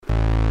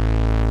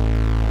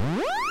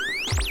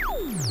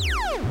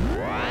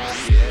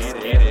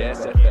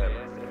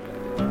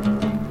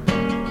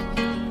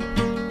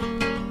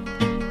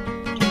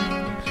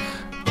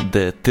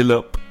Der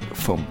Tillup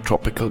vom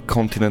Tropical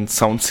Continent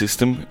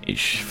Soundsystem ist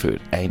für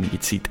einige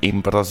Zeit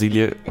in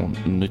Brasilien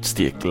und nutzt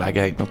die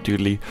Gelegenheit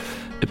natürlich,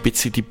 ein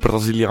bisschen in die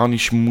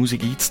brasilianische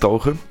Musik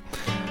einzutauchen.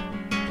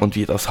 Und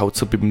wie das halt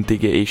so beim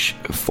Diggen ist,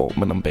 fängt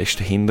man am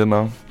besten hinten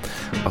an,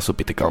 also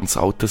bei den ganz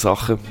alten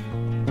Sachen.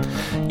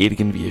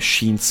 Irgendwie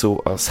scheint es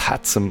so, als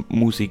hätte es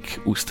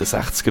Musik aus den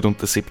 60er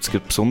und den 70er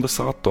besonders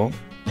angetan.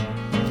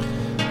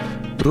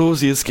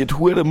 Rosi, es gibt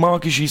hure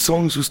magische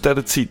Songs aus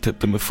dieser Zeit,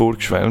 hat er mir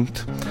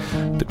vorgeschwärmt.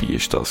 Dabei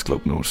ist das,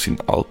 glaube ich, nur sein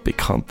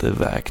altbekannter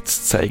Weg,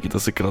 zu zeigen,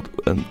 dass er gerade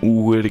eine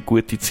hure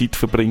gute Zeit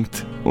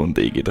verbringt und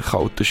in der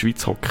kalten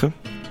Schweiz hocke.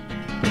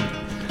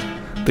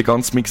 Den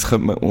ganzen Mix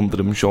könnte man unter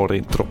dem Genre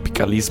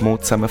Tropicalismo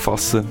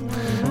zusammenfassen.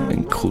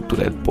 Eine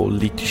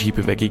kulturell-politische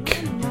Bewegung,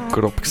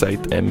 grob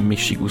gesagt eine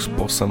Mischung aus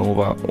Bossa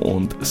Nova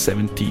und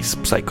 70s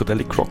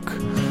Psychedelic Rock.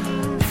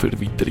 Für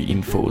weitere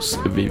Infos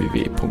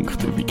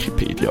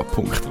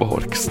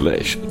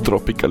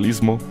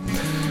www.wikipedia.org/tropicalismo.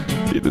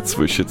 In der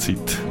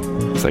Zwischenzeit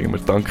sagen wir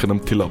Danke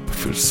am Tillup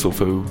für so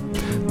viel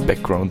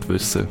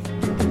Background-Wissen.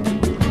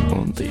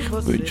 Und ich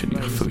wünsche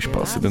euch viel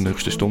Spaß in der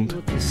nächsten Stunde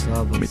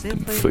mit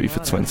dem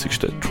 25.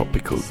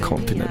 Tropical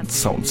Continent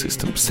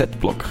Soundsystem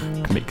Setblock,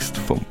 gemixt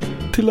vom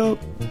Tillup.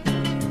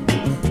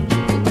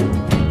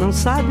 Não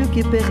sabe o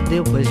que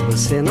perdeu, pois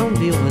você não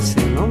viu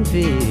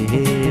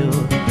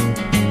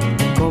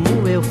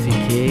como eu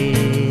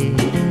fiquei.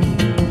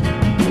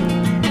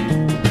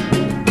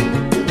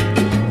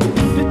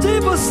 Pedi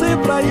você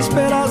pra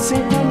esperar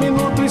 5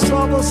 minutos,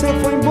 só você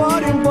foi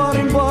embora,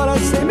 embora, embora,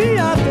 sem me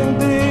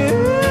atender.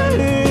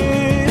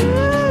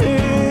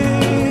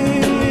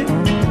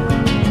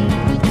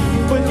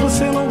 Pois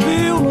você não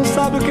viu, não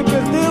sabe o que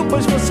perdeu,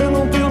 pois você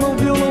não viu, não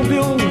viu, não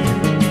viu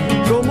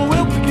como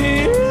eu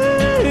fiquei.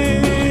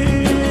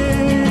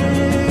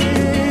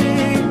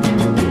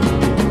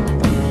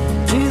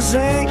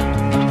 Dizem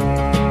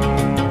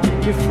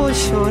que foi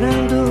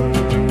chorando,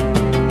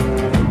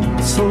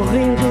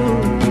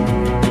 sorrindo,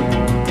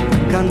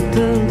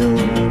 cantando.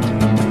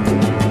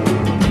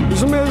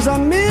 Os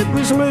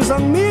meus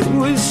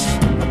amigos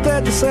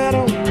até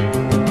disseram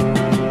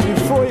que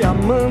foi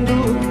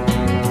amando,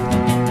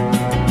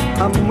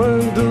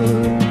 amando.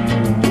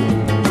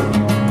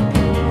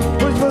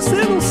 Pois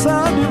você não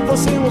sabe,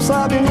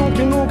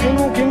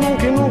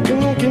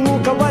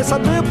 nunca vai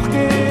saber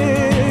porquê.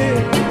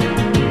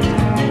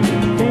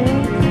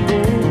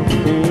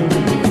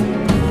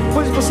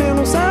 Você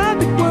não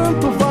sabe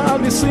quanto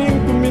vale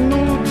 5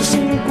 minutos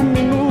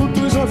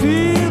na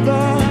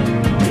vida.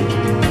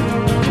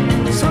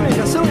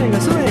 Swinga,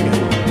 swinga, swinga.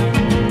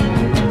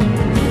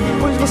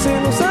 Pois você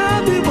não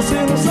sabe,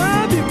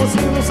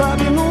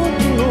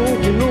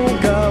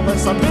 nunca vai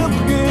saber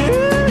porquê.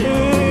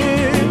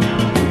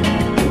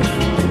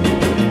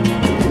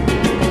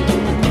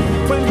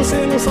 Pois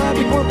você não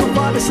sabe quanto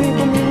vale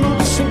 5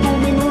 minutos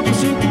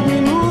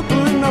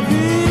na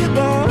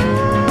vida.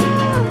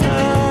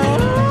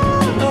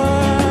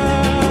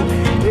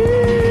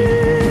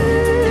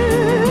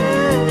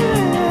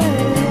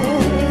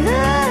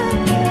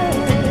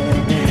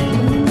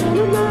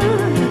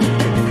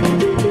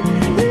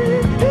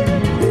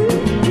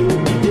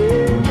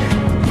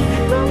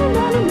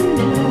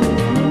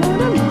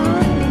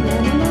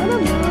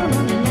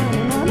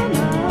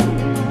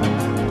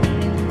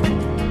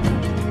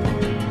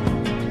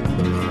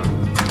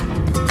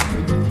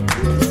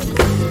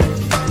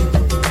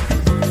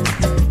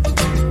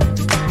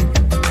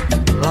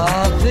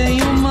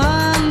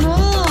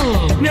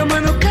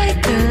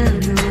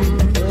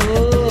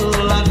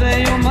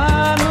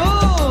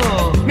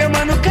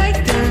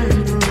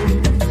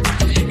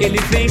 Ele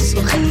vem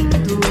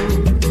sorrindo,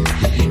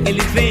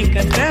 ele vem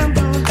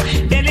cantando,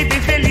 ele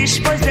vem feliz,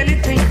 pois ele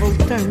vem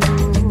voltando.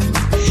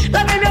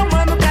 Lá vem meu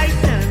mano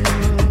Caetano,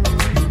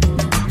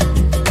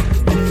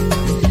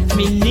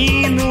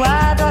 menino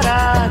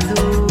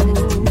adorado,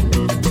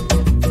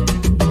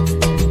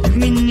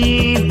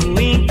 menino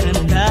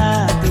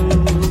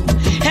encantado,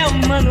 é o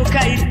mano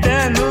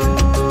Caetano.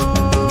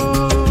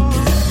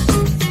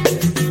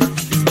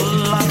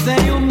 Lá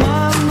vem o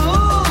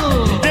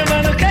mano, meu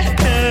mano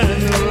Caetano.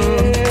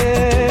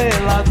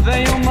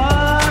 Vem o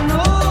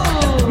mano,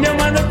 meu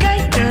mano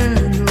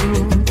Caetano.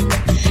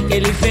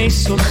 Ele vem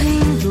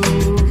sorrindo,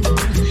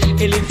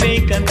 ele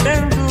vem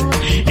cantando,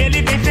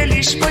 ele vem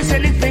feliz, pois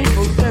ele vem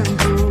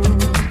voltando.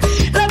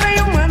 Lá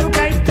vem o mano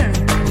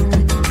Caetano,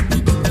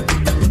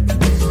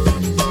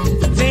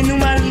 vem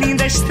numa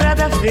linda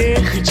estrada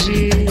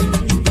verde,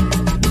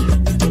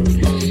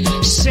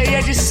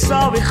 cheia de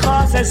sol e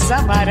rosas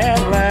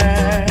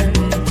amarelas.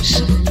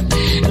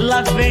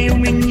 Lá vem um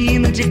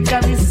menino de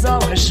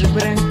camisolas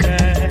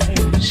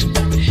brancas,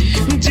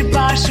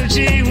 debaixo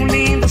de um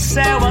lindo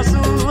céu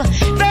azul,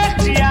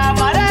 verde,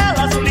 amarelo,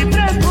 azul e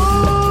branco.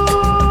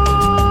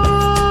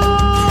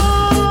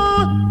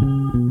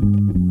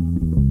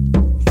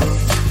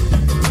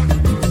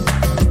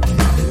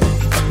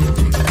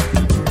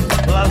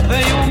 Lá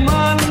vem o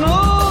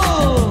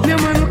mano, meu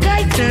mano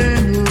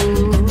Caetano.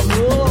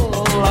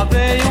 Lá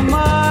vem o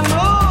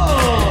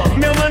mano,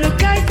 meu mano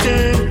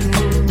Caetano.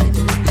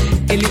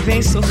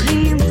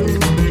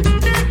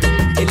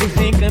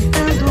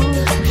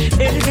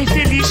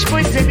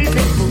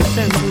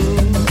 cantando.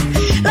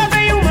 Lá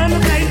vem o Mano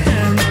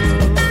Caetano.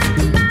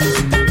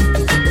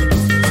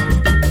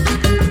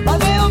 Lá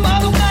vem o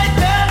Mano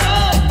Caetano.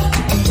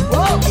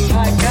 Oh,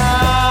 cai, cai.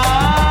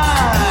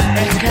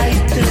 É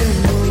Caetano.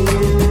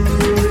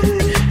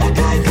 É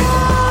cai, cai.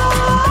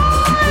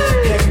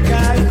 É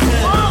Caetano.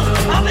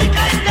 Oh, lá vem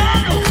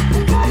Caetano.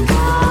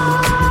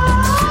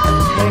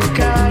 É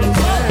Caetano.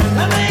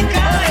 Lá vem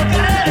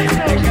Caetano.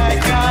 É cai,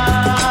 cai.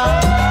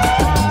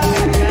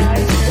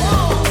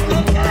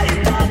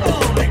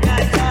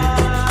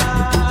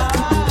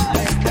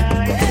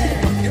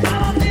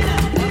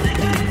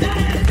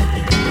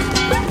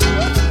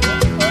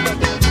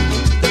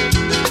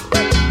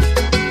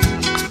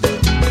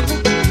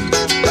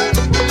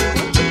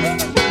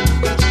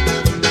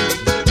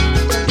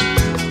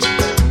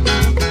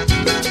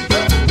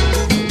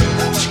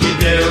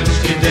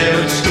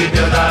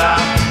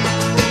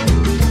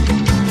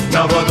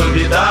 Não vou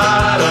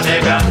duvidar ou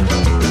negar.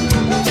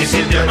 E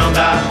se Deus não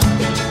dá,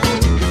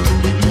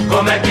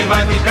 como é que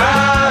vai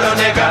ficar ou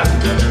negar?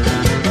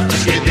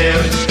 Diz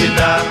que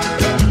dá.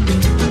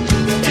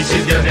 E se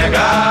Deus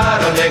negar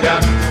ou negar,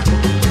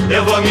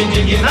 eu vou me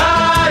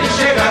indignar e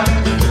chegar.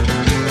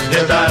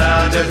 Deus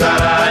dará, Deus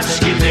dará. Diz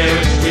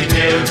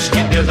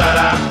que Deus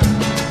dará.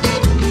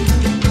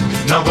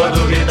 Não vou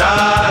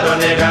duvidar ou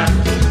negar.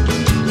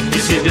 E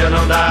se Deus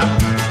não dá,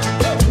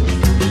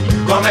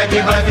 como é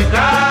que vai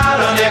ficar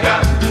ou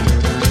negar?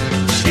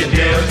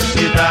 Diz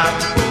que dá.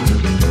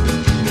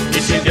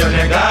 E se Deus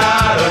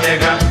negar ou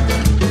negar,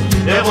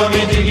 eu vou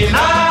me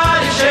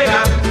indignar e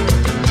chegar.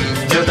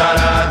 Deus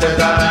dará, Deus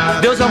dará.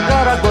 Deus é um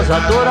cara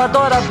gozador,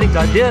 adora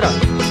brincadeira.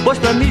 Pois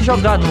pra me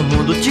jogar no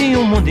mundo tinha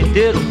o mundo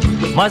inteiro.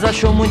 Mas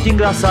achou muito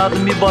engraçado,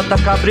 me bota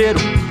cabreiro.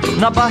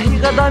 Na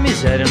barriga da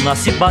miséria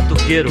nasci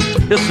batuqueiro.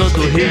 Eu sou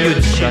do Rio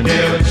de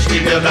Janeiro. Diz que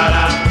Deus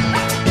dará.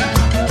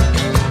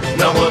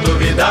 Não vou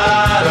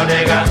duvidar ou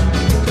negar.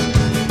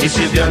 E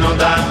se Deus não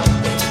dá,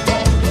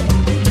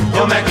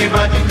 como é que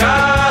vai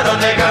ficar ou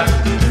negar?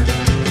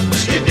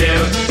 Diz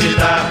que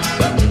dá.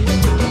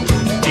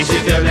 E se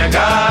Deus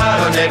negar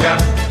ou negar,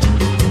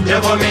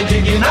 eu vou me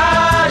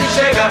indignar e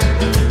chegar.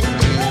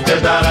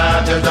 Deus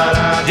dará, Deus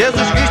dará.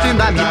 Jesus Cristo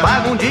ainda me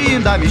paga um dia,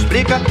 ainda me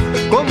explica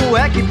como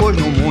é que pôs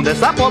no mundo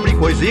essa pobre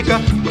coisica.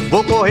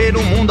 Vou correr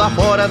no mundo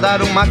afora,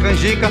 dar uma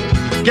canjica,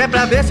 que é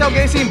pra ver se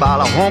alguém se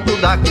embala, o ronco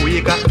da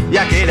cuíca. E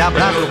aquele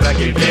abraço pra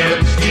quem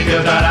Deus, que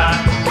Deus dará.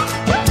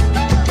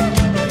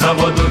 Não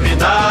vou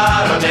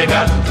duvidar ou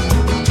negar.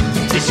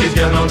 E se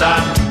Deus não dá,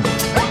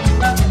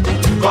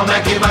 como é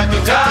que vai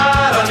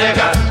ficar ou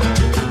negar?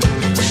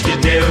 Diz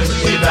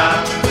que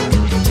dá.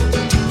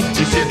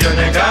 E se Deus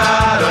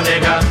negar ou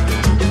negar,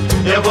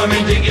 eu vou me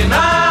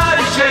indignar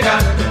e chegar.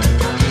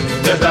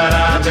 Deus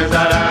dará, Deus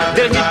dará.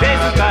 Deus me fez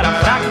um cara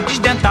fraco,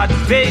 desdentado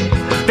e feio,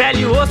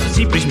 pele e osso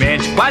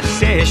simplesmente, quase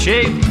sem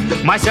recheio.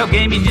 Mas se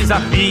alguém me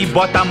desafia e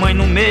bota a mãe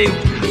no meio,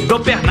 dou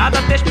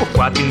pernada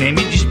 3x4 e nem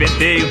me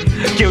despenteio,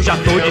 que eu já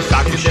tô de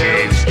saco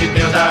cheio. Diz que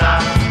Deus dará.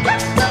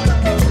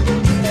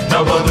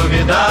 Não vou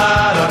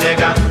duvidar ou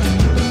negar.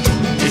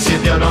 E se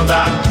Deus não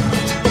dá,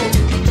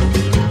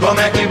 como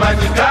é que vai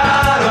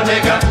ficar ou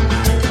negar?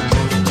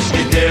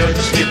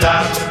 Diz que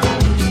dá.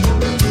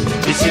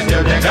 E se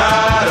Deus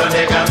negar ou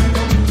negar,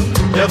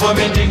 eu vou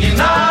me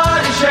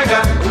indignar e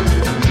chegar.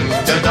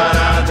 Deus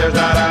dará, Deus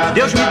dará.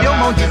 Deus me deu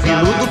mão de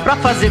veludo pra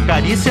fazer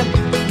carícia.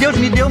 Deus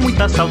me deu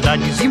muitas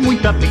saudades e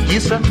muita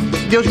preguiça.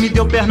 Deus me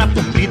deu perna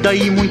comprida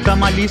e muita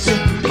malícia,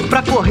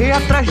 pra correr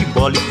atrás de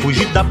bola e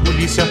fugir da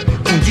polícia.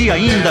 Um dia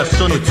ainda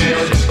sou notícia.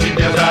 Diz que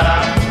Deus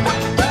dará.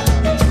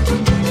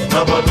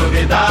 Não vou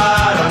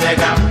duvidar ou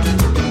negar.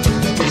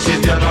 E se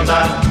Deus não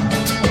dá,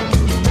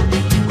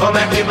 como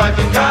é que vai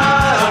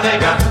ficar ou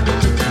negar?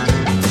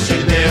 Se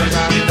Deus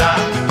me dá.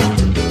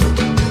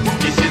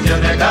 E se Deus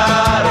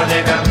negar ou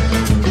negar,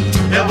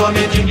 eu vou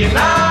me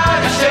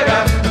indignar e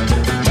chegar.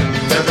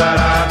 Deus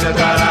dará, Deus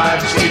dará.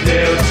 Diz que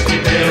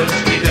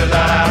Deus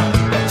dará.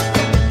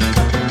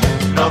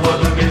 Não vou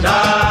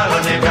duvidar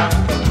ou negar.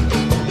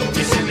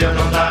 E se Deus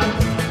não dá,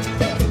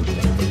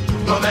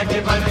 como é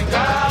que vai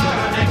ficar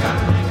ou negar?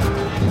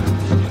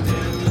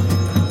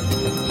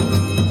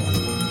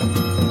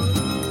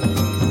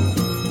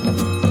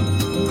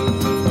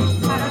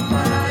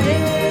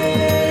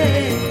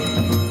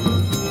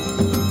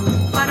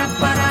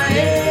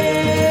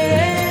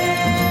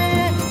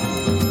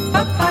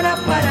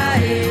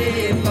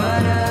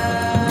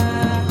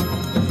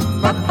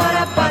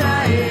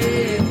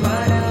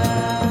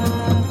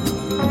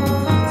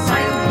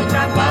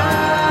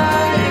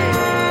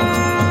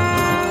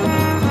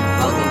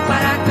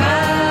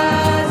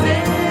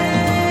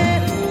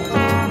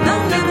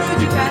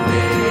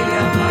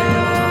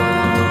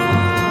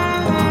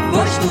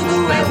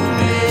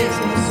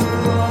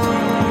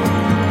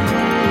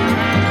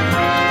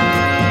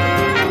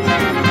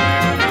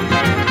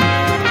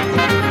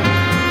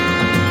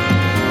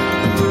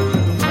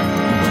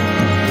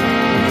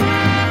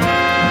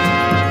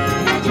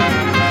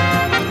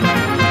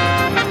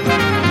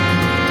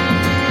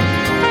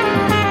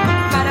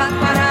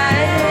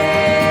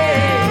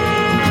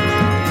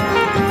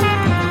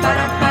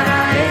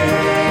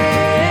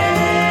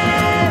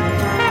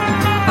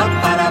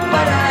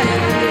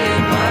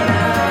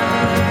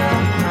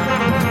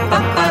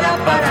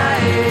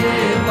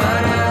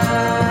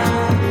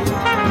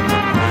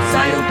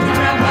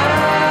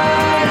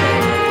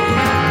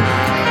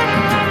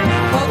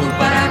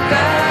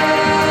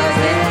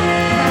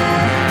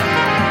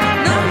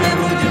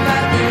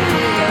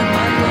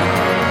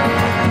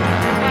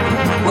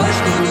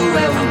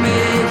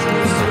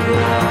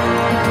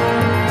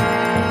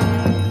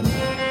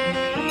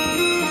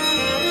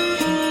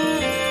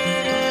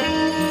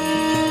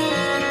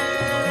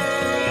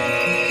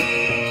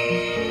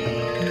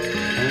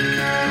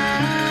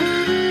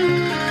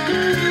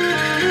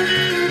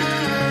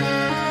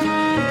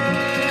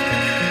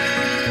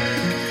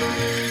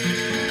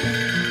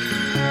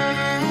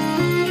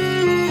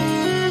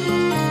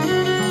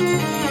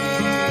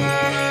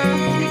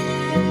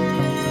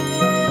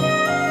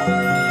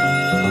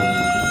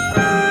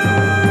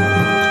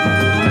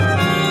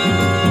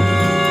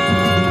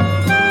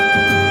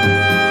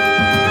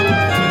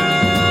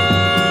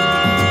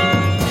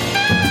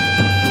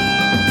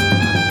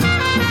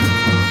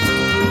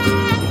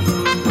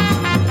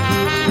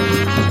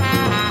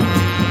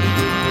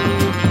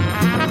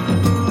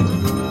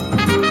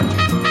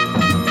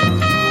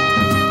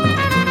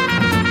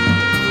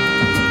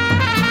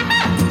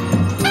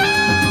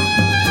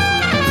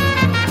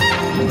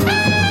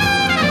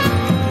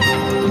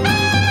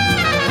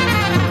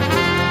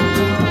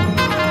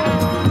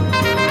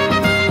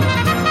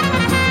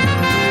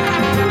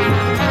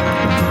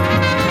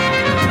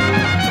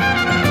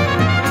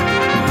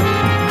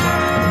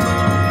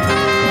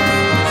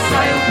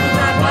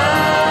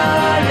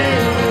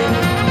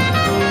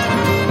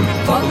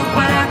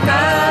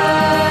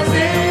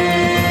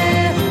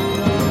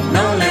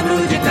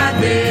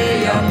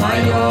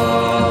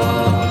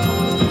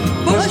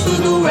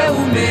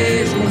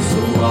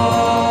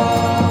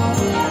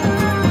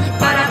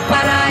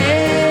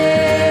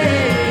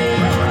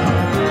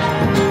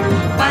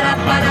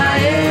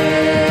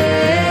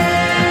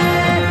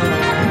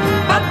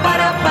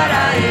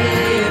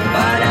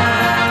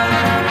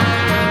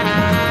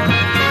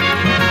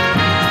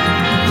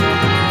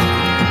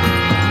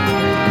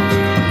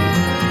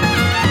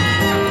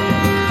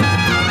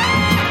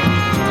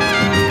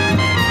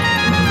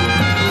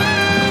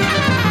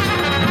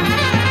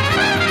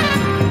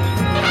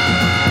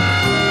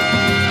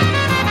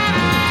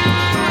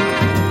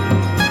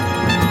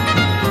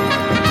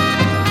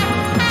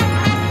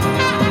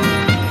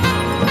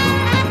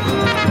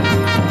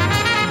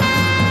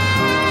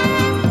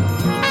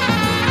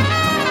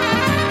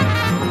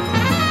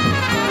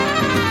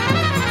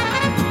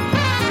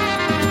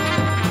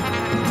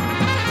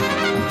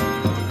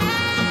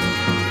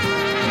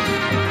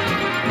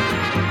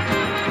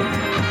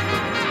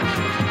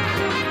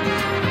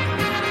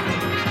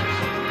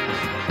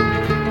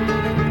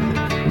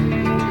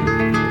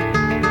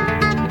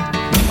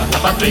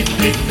 tri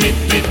tri tri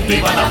tri tri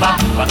badabá,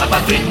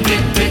 badabá tri tri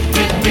tri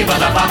tri tri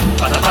badabá,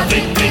 badabá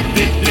tri tri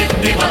tri tri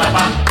tri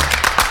badabá.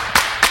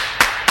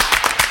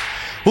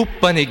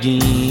 Upa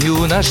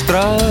neguinho na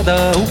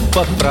estrada,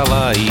 upa pra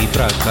lá e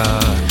pra cá.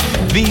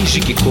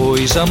 Vige que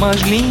coisa mais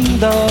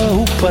linda,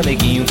 upa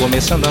neguinho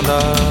começando a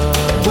andar.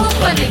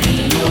 Upa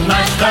neguinho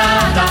na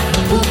estrada,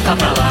 upa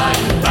pra lá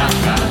e pra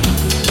cá.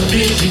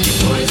 Vige que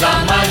coisa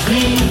mais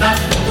linda,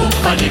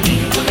 upa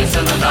neguinho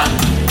começando a andar,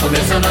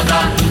 começando a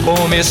andar,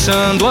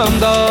 começando a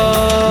andar.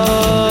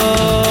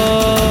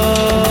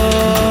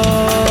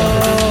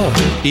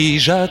 E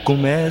já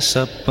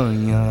começa a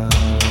apanhar.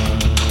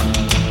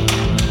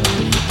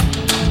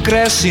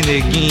 Cresce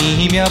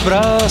neguinho e me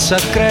abraça,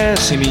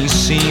 cresce, me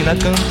ensina a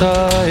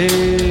cantar.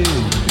 Eu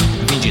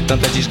vim de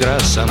tanta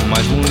desgraça,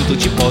 mas muito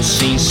te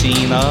posso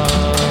ensinar.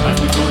 Mas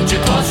muito te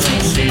posso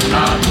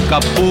ensinar.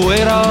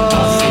 Capoeira,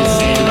 posso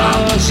ensinar.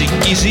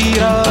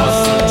 Ziquezira,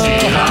 posso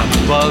tirar.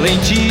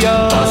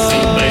 Valentia, posso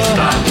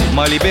emprestar.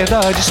 Mas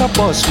liberdade só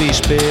posso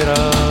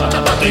esperar.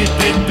 Badabá tri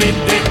tri tri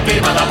tri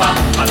tri badabá,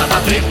 badabá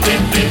tri tri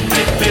tri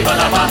tri tri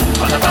badabá,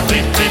 badabá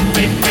tri tri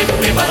tri tri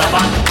tri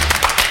badabá.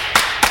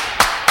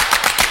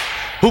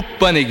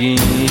 Upa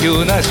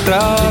neguinho na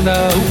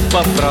estrada,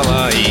 upa pra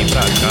lá e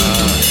pra cá.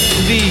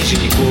 Vixe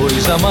que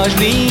coisa mais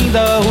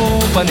linda,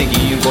 upa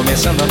neguinho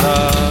começando a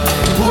andar.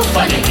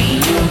 Upa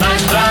neguinho na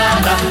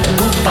estrada,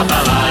 upa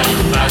pra lá e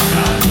pra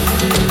cá.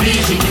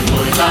 Vixe que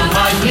coisa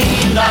mais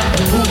linda,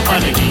 upa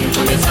neguinho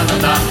começando a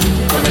andar,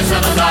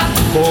 começando a andar,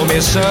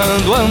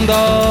 começando a andar.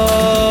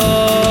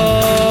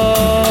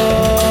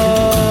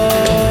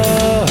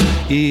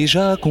 E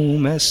já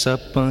começa a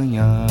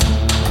apanhar.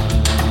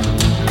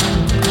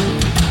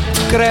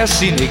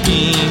 Cresce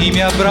neguinho e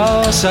me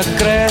abraça,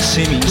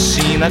 cresce, me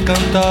ensina a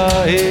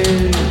cantar. Eu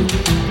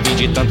vim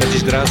de tanta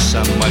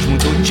desgraça, mas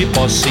muito te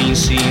posso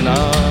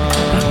ensinar.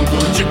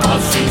 Muito te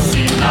posso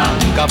ensinar.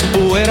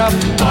 Capoeira,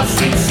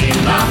 posso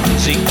ensinar.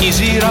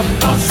 Ziquezira,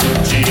 posso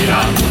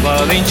tirar.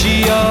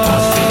 Valentia,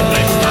 posso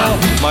emprestar.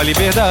 Mas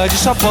liberdade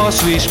só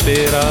posso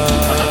esperar.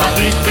 Badabá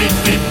tri tri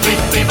tri tri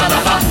tri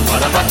badabá,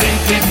 badabá tri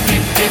tri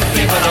tri tri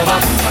tri badabá,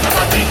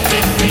 badabá tri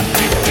tri tri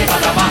tri tri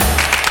badabá.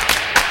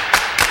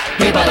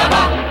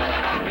 Badabá.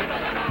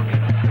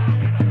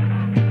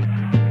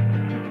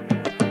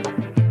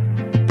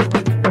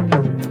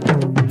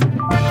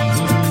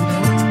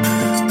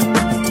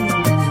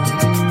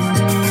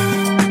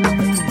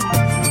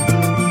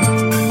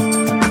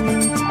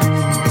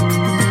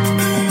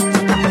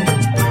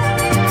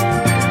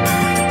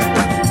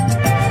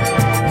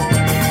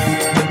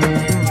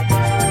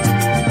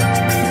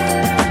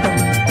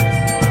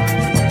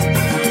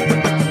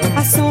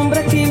 A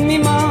sombra que me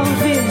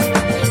move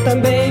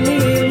também me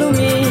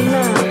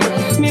ilumina,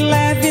 me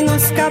leve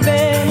nos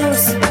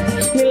cabelos,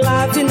 me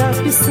lave na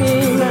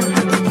piscina.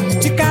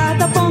 De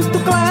cada ponto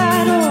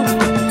claro,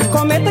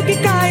 cometa que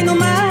cai no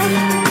mar,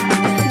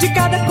 de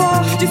cada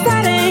cor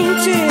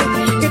diferente,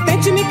 que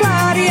tente me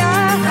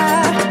clarear.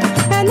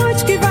 É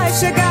noite que vai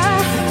chegar,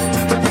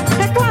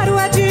 é claro,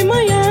 é de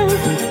manhã,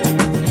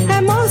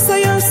 é moça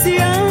e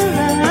anciã.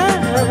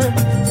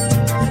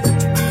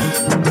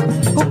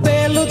 O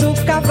pelo do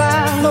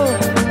cavalo,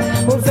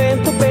 o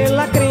vento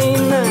pela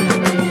crina,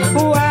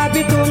 o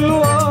hábito no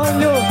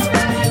olho,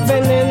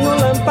 veneno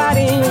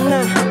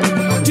lamparina.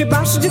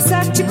 Debaixo de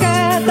 7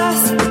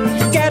 quedas,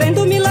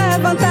 querendo me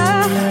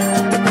levantar,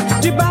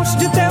 debaixo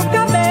de teu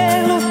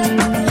cabelo,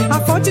 a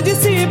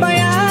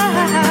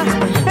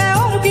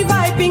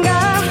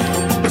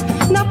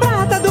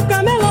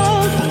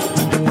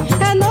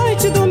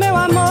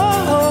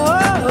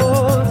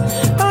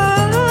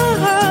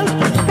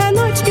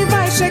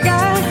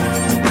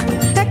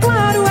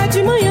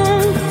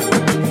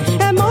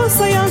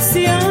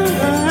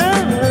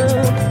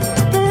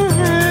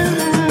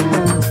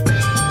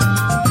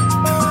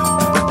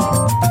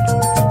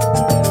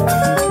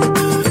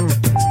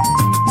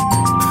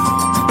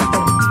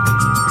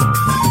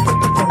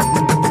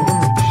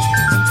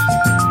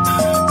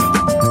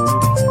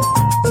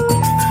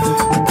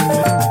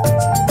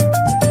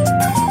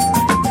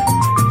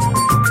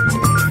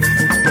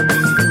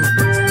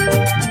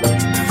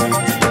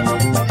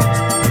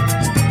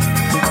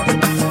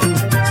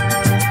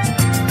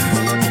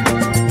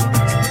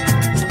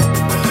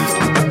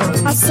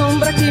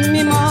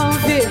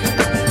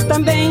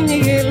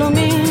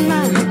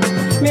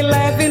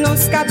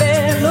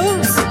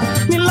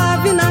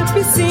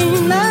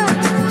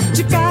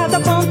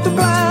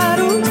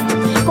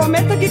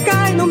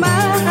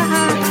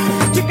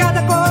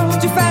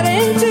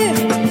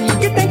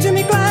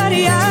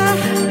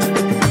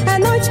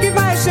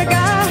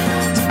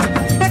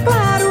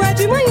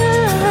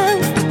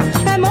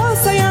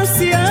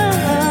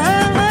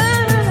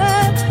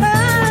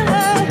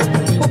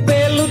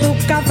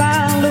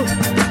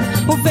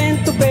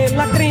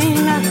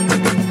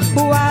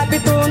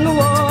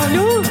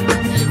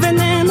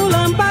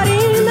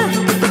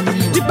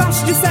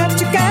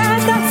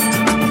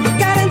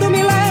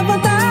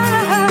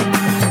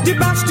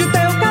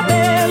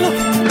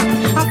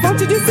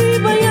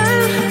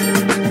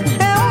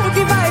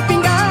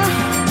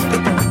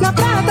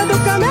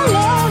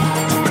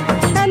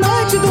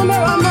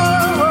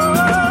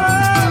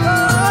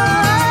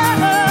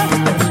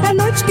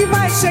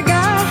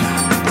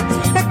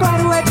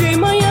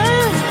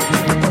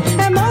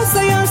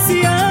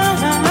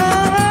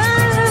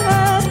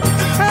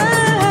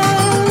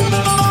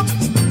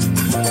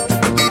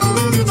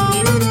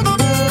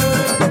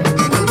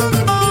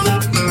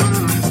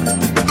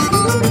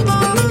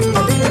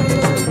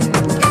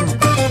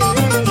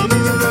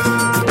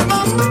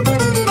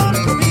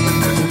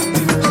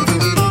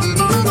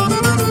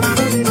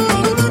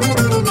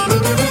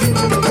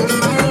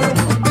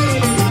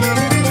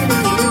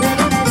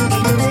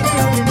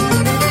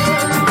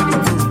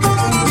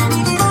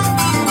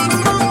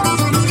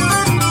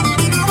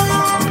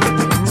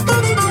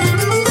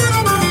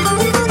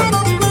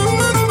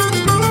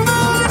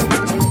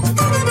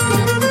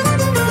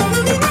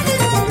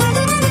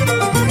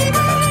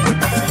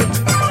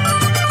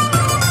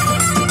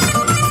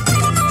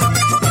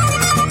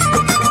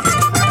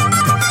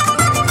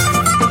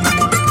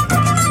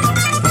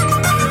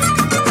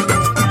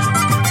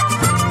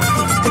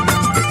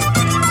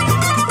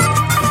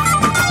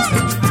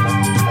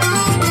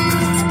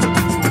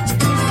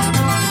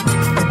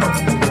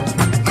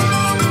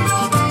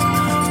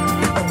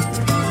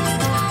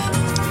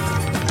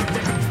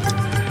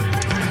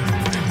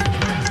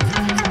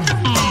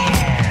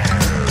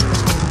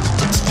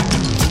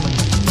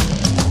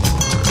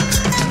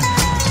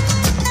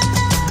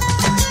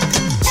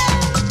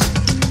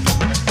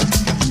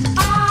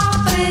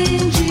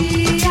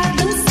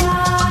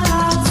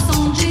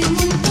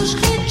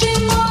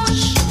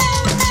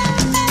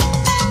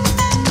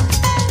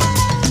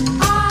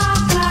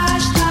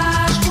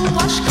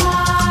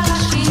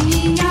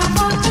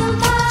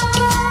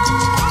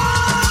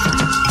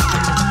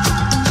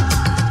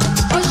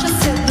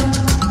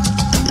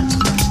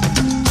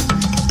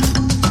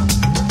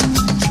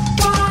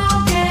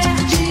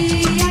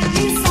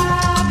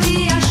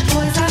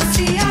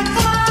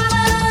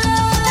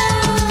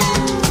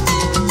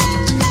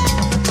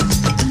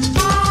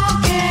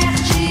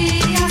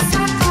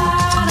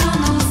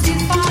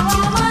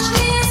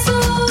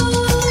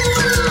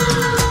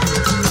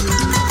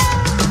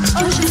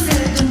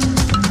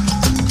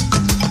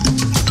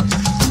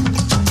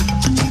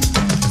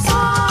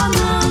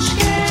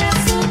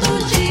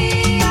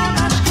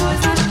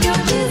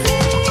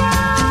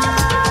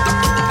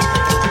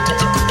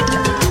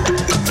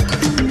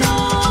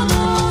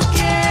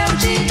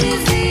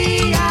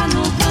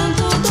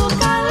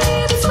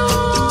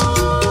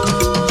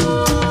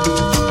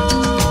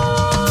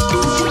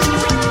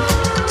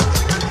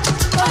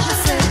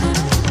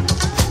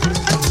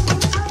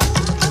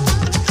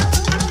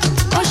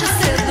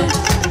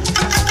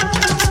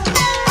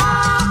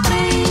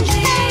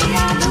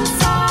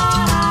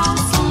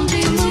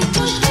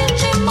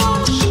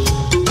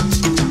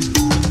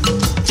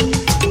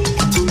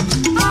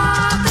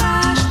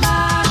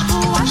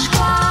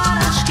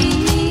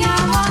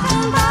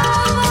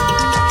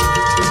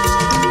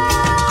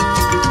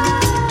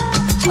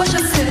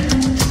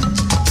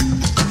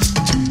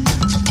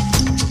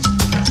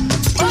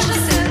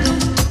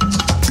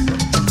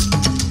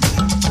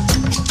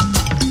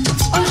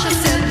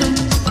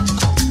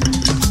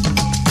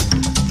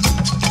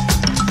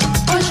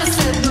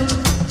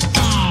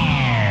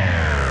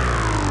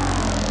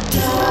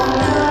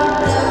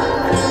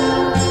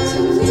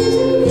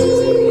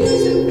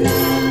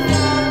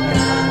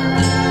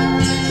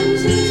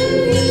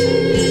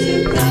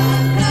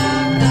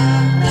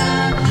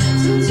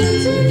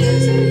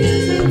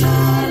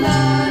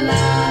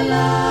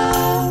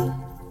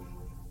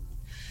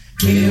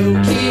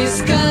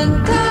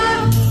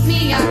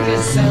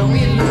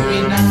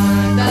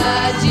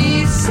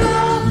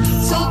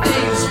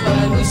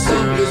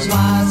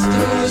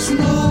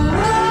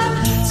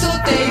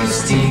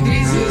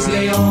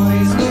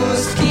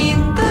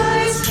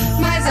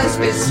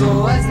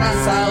pessoas na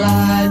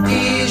sala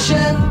de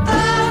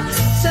jantar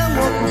são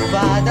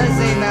ocupadas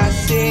em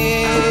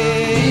nascer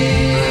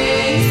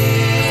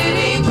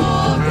e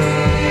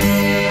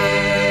morrer.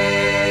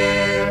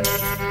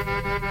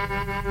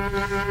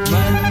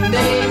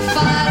 Mandei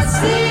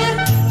fazer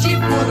de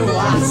puro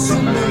aço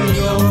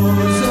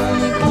munhoso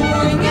um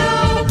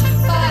punhal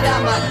para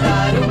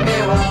matar o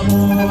meu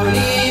amor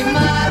e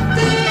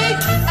matei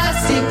às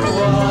 5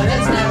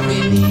 horas na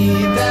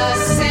Avenida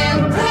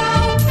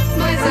Central.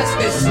 Mas as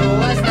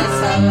pessoas na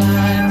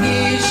sala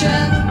de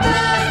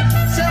jantar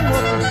são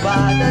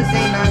ocupadas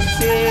em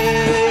nascer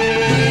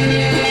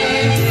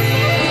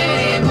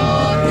e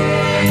morrer.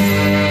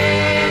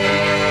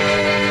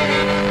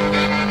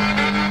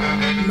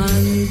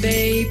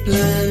 Mandei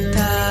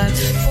plantar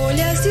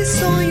folhas de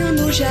sonho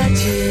no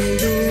jardim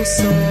do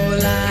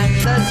solar,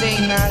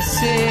 em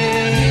nascer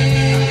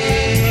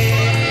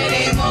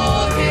e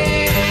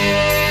morrer.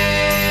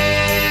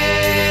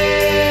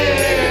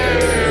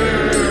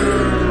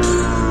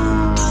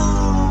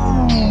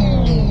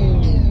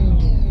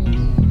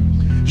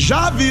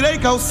 Já virei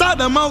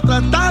calçada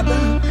maltratada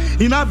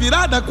e na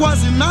virada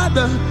quase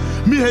nada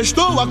me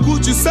restou a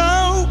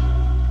curtição.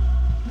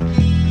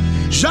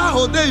 Já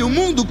rodei o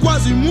mundo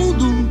quase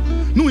mudo,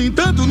 no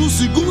entanto no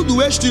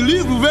segundo este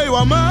livro veio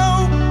à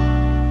mão.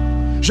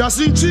 Já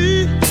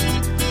senti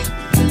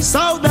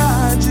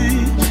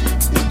saudade,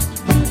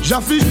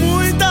 já fiz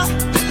muita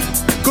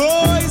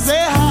coisa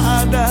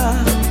errada,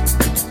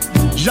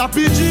 já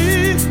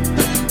pedi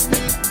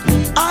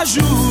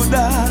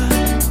ajuda,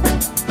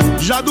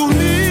 já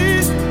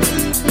dormi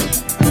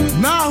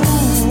na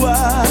rua.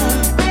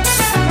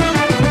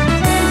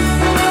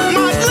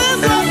 Mas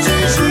lendo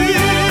atingi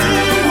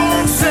o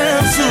bom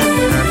senso,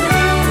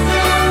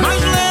 mas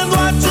lendo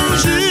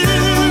atingi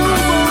o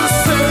bom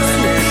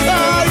senso, a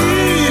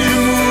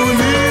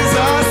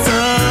imunização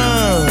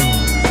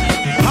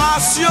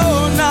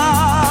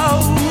racional.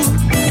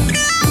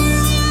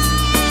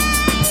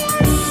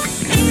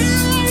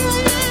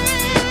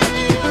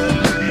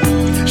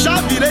 Já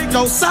virei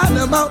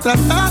calçada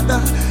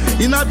maltratada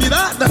e na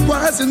virada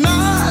quase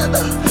nada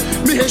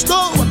me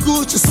restou a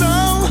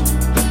curtição.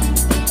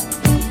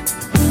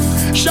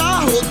 Já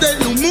rodei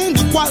o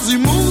mundo quase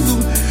mundo,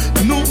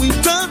 no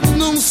entanto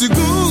num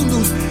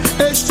segundo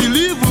este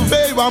livro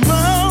veio à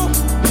mão.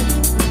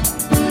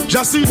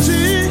 Já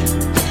senti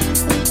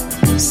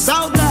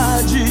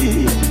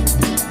saudade,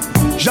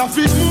 já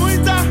fiz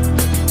muita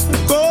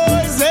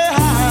coisa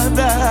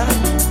errada,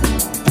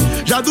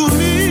 já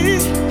dormi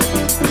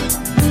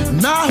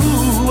na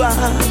rua,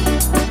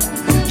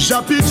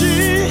 já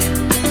pedi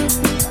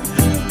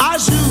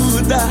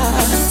ajuda.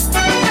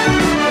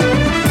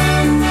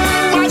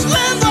 Mas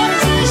lendo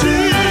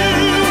atingi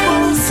o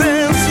bom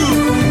senso,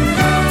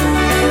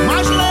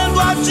 mas lendo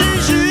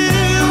atingi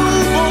o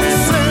bom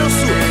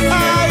senso,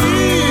 a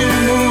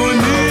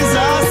imunização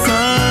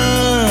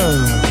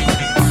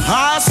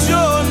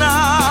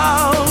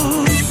racional.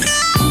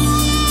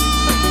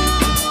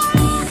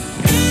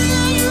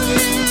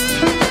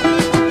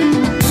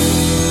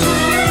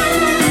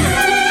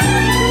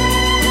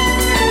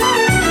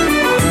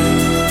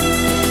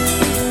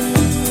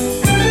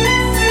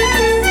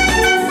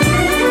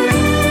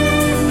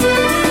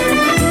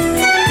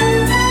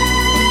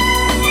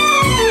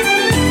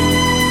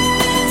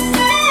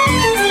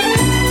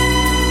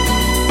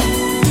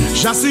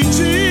 Já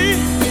senti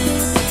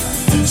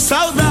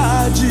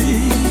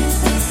saudade,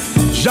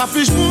 já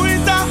fiz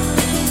muita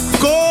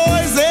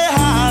coisa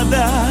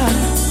errada,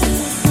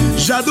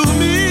 já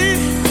dormi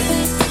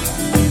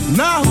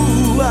na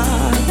rua,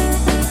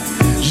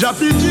 já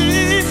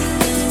pedi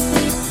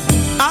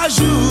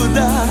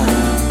ajuda.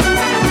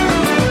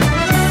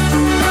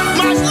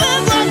 Mas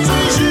lendo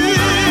atingi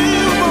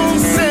o bom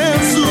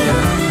senso,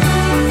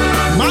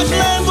 mas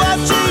lendo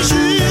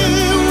atingi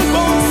o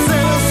bom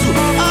senso,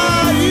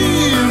 a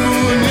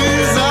imunização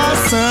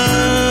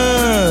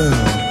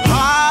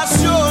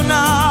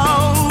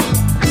racional.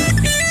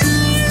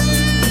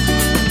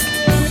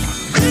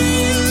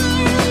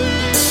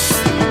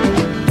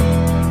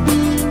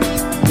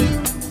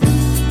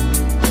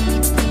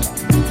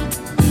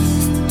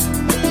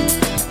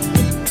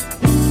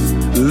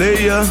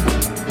 Leia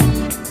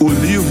o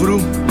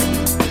livro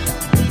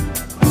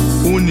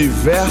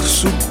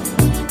Universo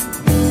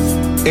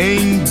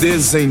em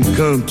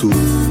Desencanto.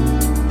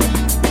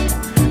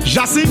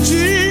 Já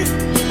senti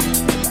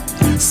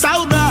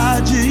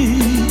saudade,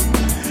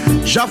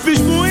 já fiz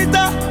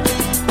muita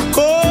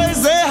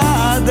coisa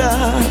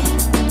errada,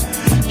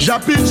 já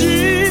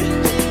pedi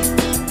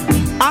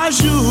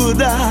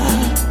ajuda,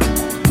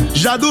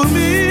 já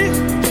dormi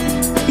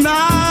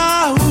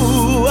na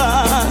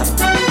rua.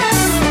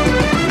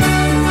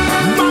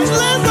 Mas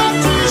lendo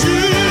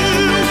atingi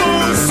o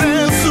bom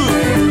senso,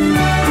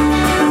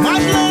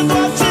 mas lendo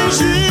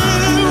atingi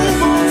o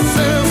bom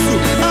senso,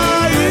 a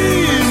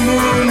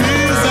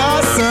imunização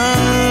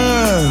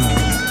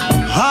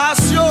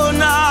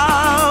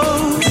racional.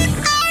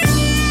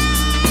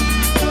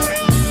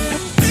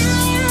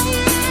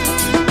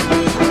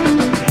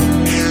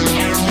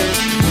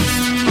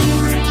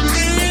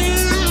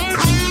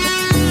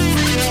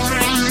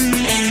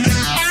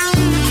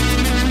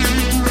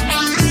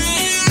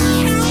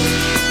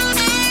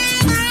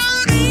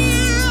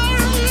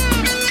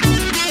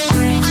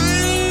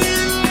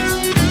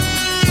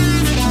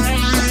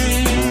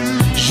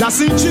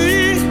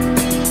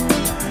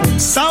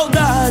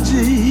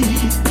 saudade.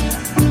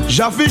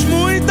 Já fiz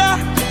muita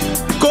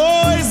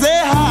coisa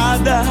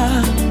errada,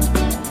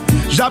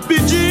 já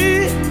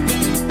pedi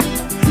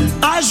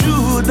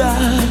ajuda,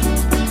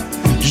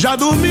 já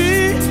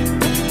dormi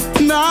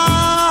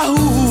na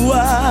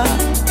rua,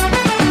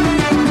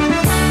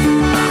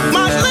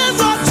 mas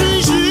lendo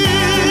atingiu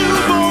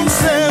o bom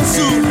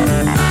senso,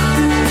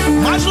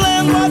 mas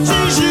lendo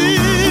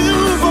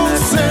atingiu o bom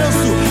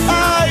senso,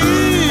 a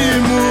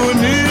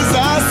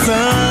imunização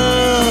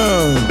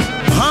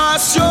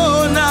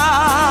racional.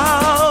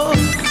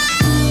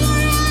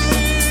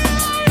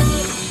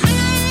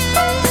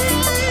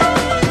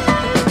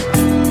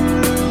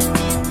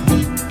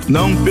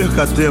 Não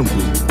perca tempo,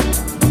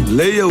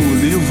 leia o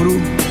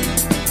livro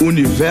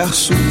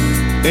Universo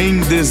em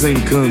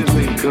Desencanto.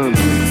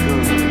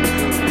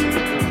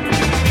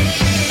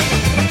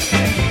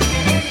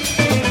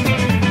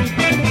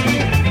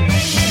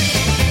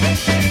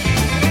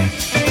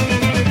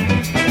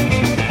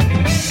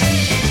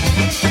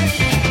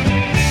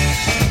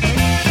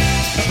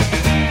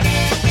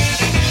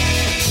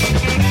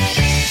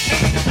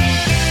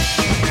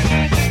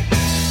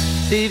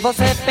 Se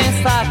você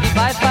pensar que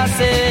vai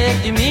fazer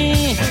de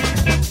mim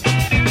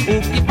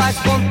o que faz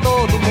com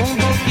todo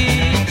mundo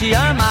que te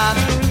ama,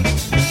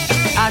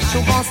 acho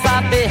bom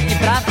saber que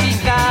pra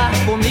ficar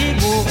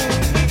comigo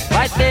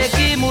vai ter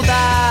que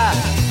mudar.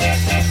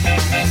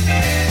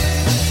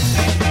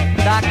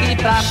 Daqui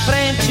pra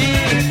frente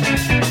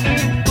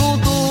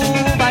tudo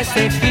vai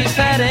ser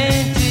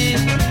diferente.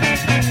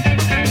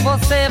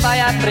 Você vai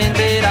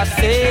aprender a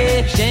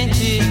ser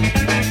gente.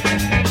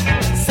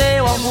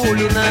 Seu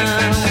orgulho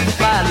não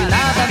vale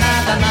nada,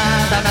 nada,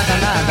 nada, nada,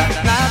 nada,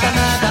 nada,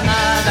 nada,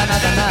 nada,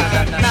 nada,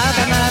 nada,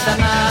 nada, nada,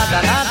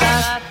 nada,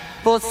 nada.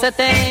 Você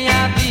tem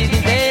a vida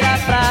inteira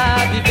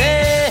pra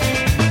viver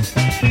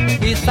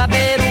e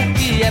saber o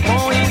que é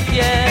bom e o que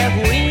é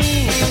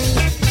ruim.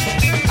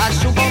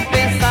 Acho bom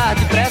pensar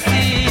depressa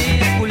e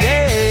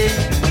escolher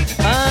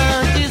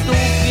antes do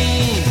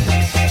fim.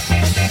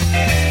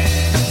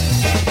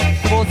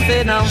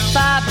 Você não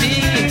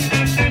sabe,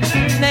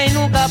 nem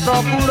nunca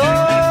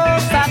procurou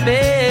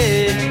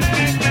saber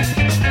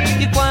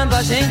que quando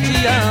a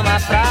gente ama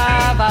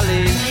pra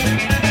valer,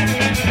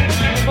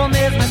 bom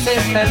mesmo é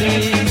ser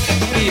feliz.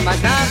 E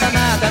mais nada,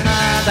 nada,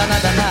 nada,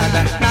 nada,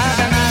 nada, nada,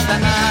 nada, nada,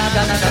 nada,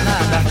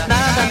 nada,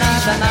 nada,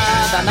 nada,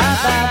 nada,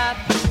 nada.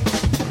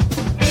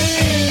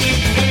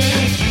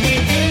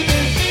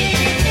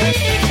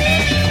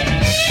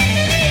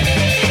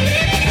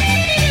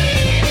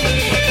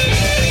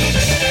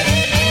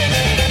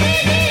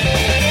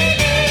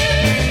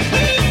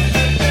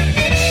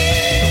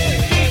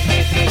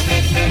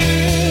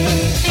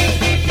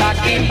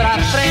 Daqui pra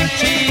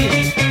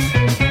frente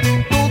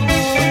tudo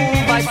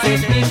vai ser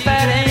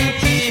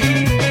diferente.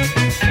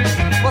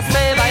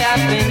 Você vai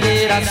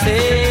aprender a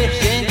ser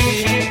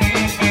gente.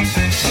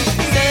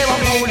 Seu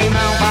orgulho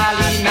não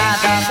vale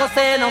nada.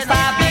 Você não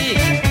sabe,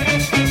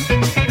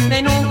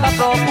 nem nunca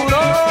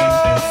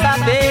procurou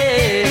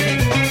saber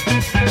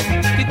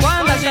que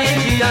quando a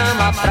gente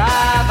ama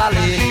pra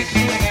valer,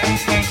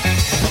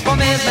 bom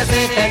mesmo é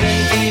ser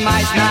feliz e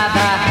mais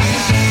nada.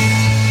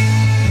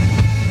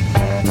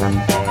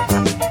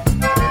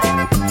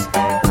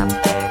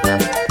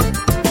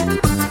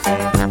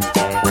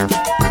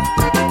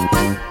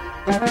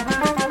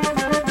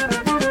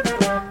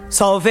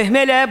 Sol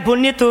vermelho é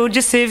bonito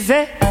de se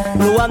ver,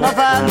 lua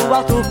nova no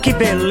alto, que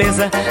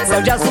beleza. Céu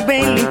de azul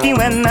bem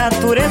limpinho é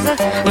natureza,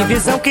 e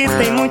visão que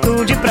tem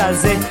muito de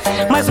prazer.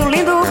 Mas o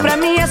lindo pra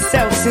mim é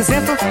céu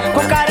cinzento,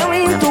 com carão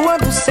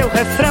entoando seu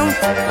refrão,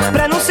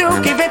 prenúncio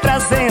que vem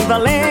trazendo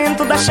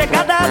alento da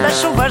chegada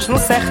das chuvas no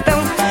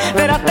sertão.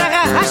 Ver a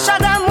terra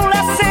rachada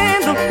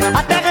amolecendo,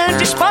 a terra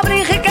antes pobre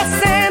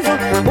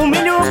enriquecendo, o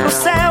milho pro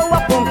céu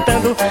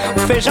apontando, o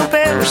feijão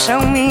pelo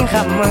chão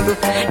enramando,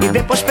 e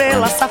depois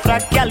pela safra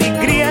que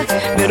alegria,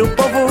 ver o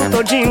povo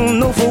todinho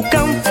no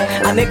vulcão,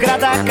 a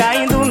negrada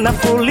caindo na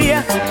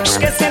folia,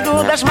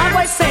 esquecendo das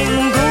mágoas sem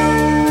mundo.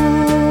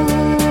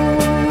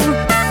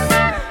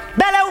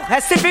 Belo é o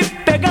Recife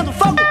pegando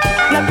fogo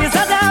na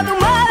pisada do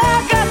maracatu.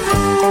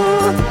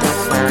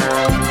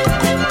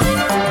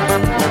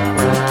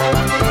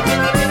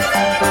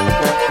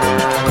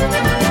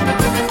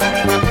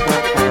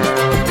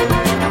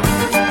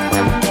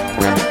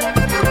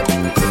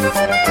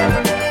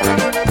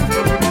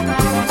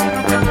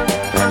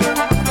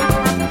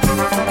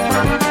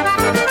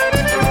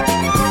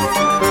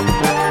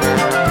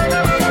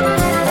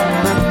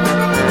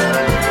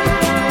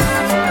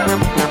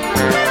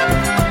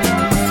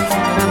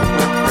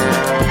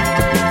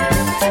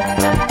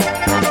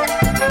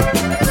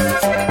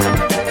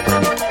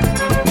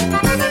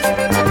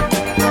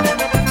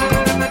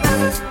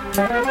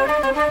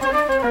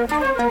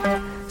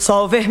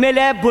 Sol vermelho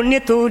é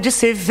bonito de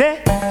se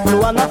ver,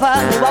 lua nova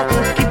no alto,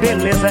 que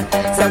beleza.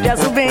 Céu de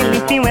azul bem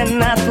limpinho é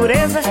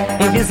natureza,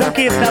 em visão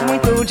que dá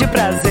muito de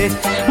prazer.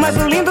 Mas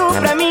o lindo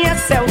pra mim é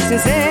céu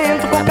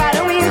cinzento, com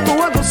carão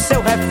entoando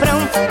seu refrão,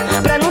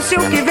 prenúncio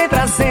que vem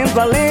trazendo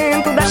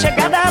alento da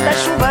chegada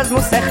das chuvas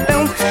no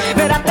sertão.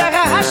 Ver a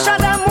terra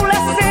rachada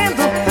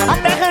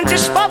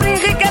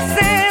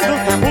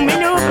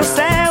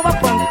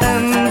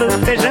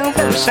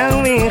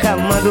chão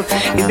enramando.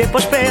 E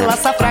depois pela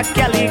safra,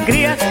 que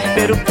alegria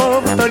ver o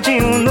povo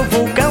todinho no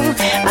vulcão,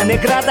 a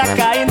negrada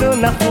caindo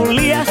na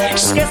folia,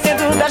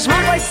 esquecendo das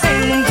mágoas sem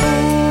lumbu.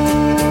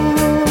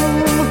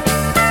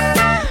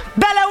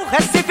 Belo é o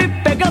Recife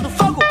pegando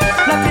fogo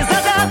na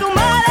pisada do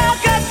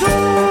maracatu.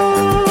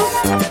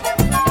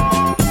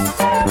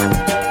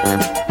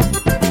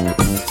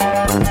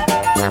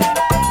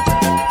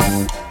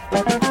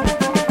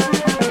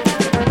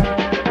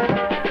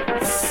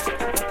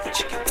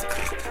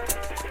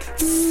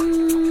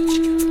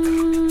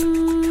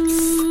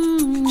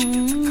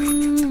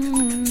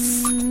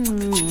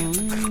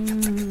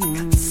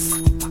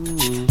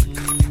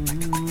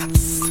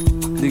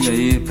 Diga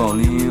aí,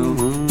 Paulinho.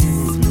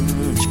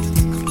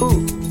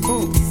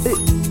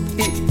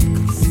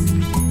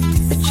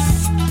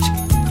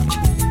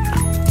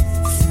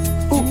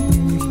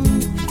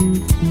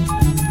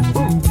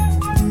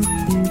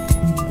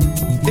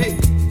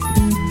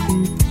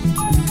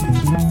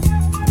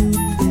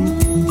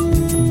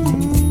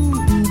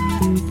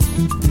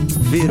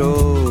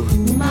 Virou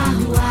uma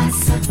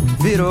arruaça,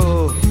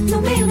 virou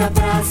no meio da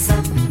praça,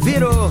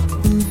 virou.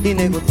 E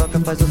nego toca,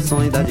 faz o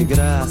som e dá de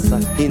graça.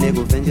 E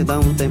nego vende, dá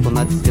um tempo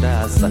na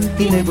desgraça.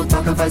 e nego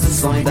toca, faz o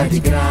som e dá de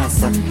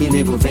graça. E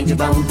nego vende,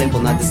 dá um tempo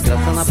na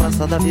desgraça. Na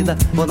praça da vida,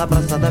 vou na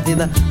praça da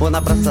vida, vou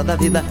na praça da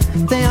vida.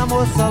 Tem a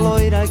moça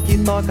loira que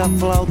toca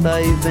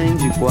flauta e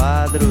vende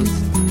quadros.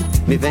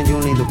 Me vende um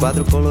lindo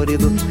quadro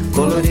colorido,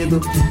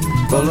 colorido,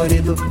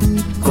 colorido,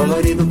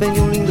 colorido. Vende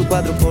um lindo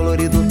quadro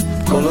colorido,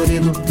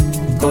 colorido,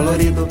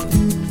 colorido,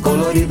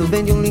 colorido.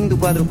 Vende um lindo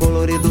quadro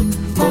colorido,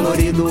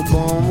 colorido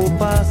como o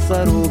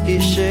pássaro que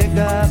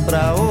chega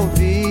pra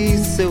ouvir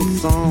seu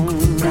som.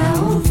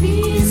 Pra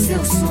ouvir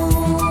seu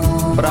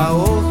som, Pra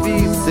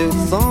ouvir seu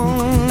som,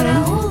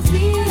 pra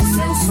ouvir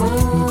seu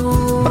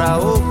som, pra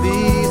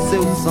ouvir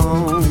seu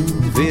som.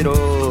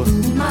 Virou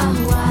uma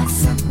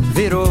arruaça,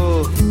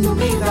 virou no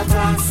meio da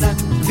praça,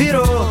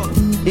 virou.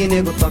 E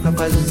nego toca,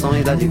 faz o som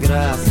e dá de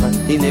graça.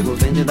 E nego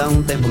vende, dá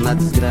um tempo na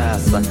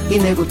desgraça. e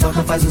nego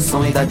toca, faz o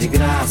som e dá de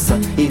graça.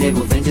 E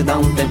nego vende, dá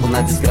um tempo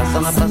na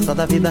desgraça. Na praça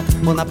da vida,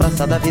 ou na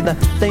praça da vida,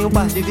 tem um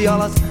par de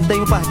violas,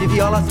 tem um par de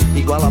violas.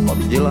 Igual a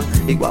Bob Dylan,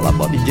 igual a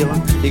Bob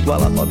Dylan,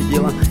 igual a Bob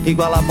Dylan,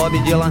 igual a Bob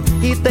Dylan.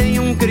 E tem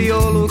um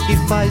crioulo que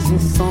faz um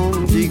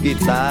som de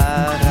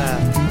guitarra.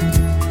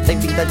 Tem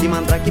pinta de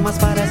mandrake, mas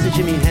parece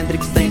Jimi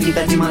Hendrix. Tem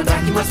pinta de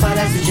mandrake, mas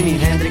parece Jimi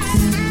Hendrix.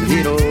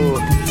 Virou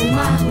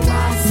uma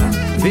arruaça,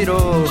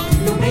 virou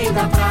no meio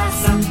da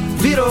praça,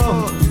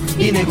 virou.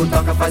 e nego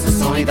toca, faz o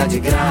som e dá de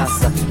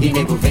graça. e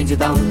nego vende,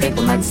 dá um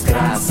tempo na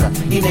desgraça.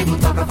 e nego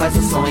toca, faz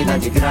o som e dá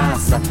de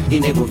graça. e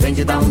nego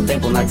vende, dá um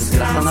tempo na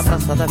desgraça. Na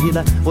praça da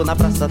vida, vou na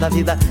praça da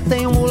vida.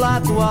 Tem um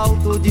mulato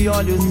alto de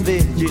olhos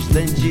verdes,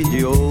 dente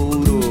de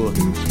ouro.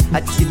 A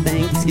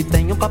diz que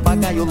tem um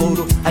papagaio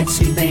louro. A diz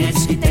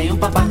que tem um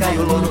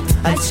papagaio louro.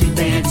 A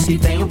diz que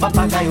tem um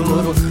papagaio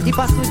louro. E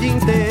passa o dia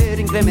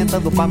inteiro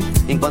incrementando o papo,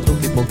 enquanto o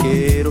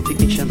pipoqueiro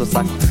fica enchendo o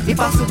saco. E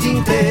passa o dia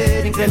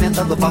inteiro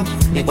incrementando o papo,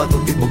 enquanto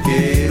o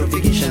pipoqueiro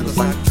fica enchendo o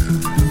saco.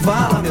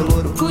 Fala meu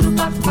louro,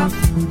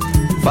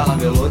 fala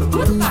meu louro,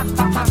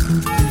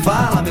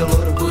 fala meu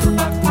louro,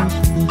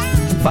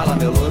 fala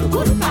meu louro,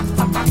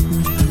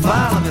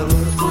 fala meu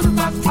louro,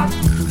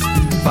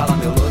 fala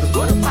meu louro.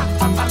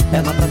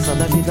 É na praça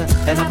da vida,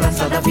 é na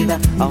praça da vida,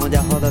 aonde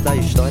a roda da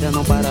história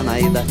não para na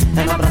ida.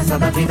 É na praça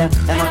da vida,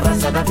 é na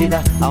praça da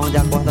vida, aonde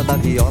a corda da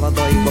viola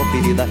dói igual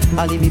ferida.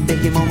 Ali me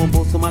perco mão no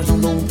bolso, mas não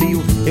dou um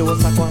pio. Eu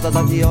ouço a corda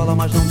da viola,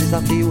 mas não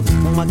desafio.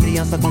 Uma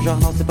criança com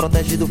jornal se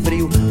protege do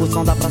frio. O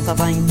som da praça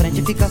vai em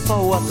frente, fica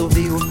só o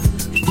assovio.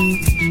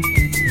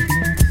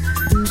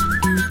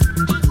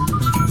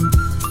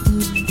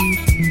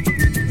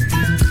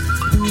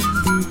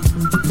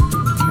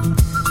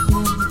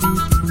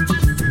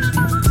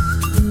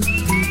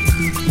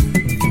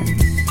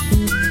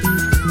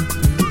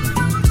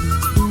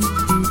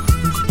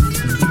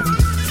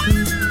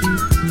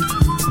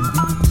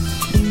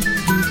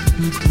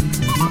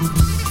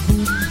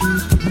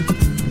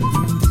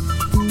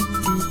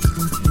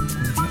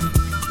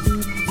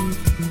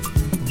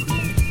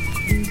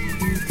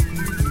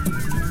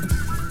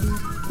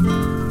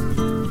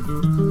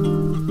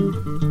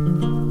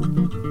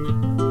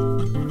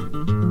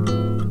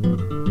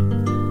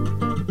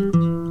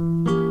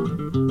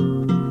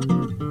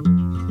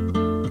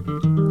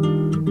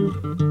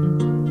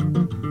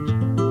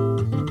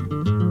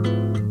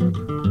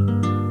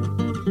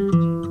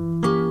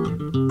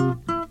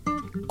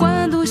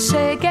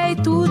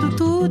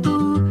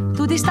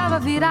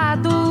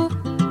 virado.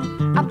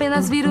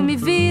 Apenas viro, me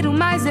viro,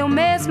 mas eu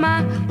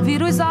mesma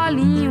viro os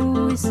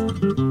olhinhos.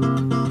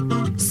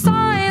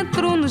 Só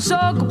entro no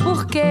jogo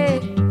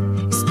porque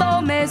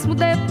estou mesmo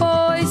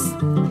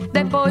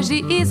depois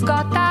de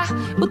esgotar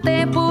o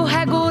tempo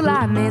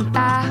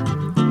regulamentar.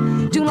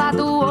 De um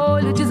lado o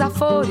olho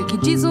desaforo que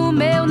diz o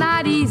meu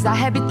nariz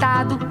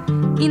arrebitado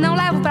e não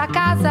levo pra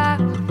casa.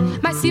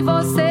 Mas se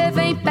você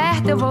vem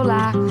perto eu vou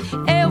lá,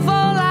 eu vou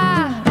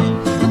lá.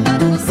 No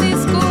canto do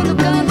cisco, no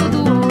canto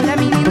do olho a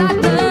menina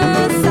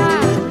dança.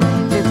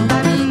 Dentro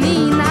da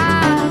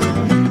menina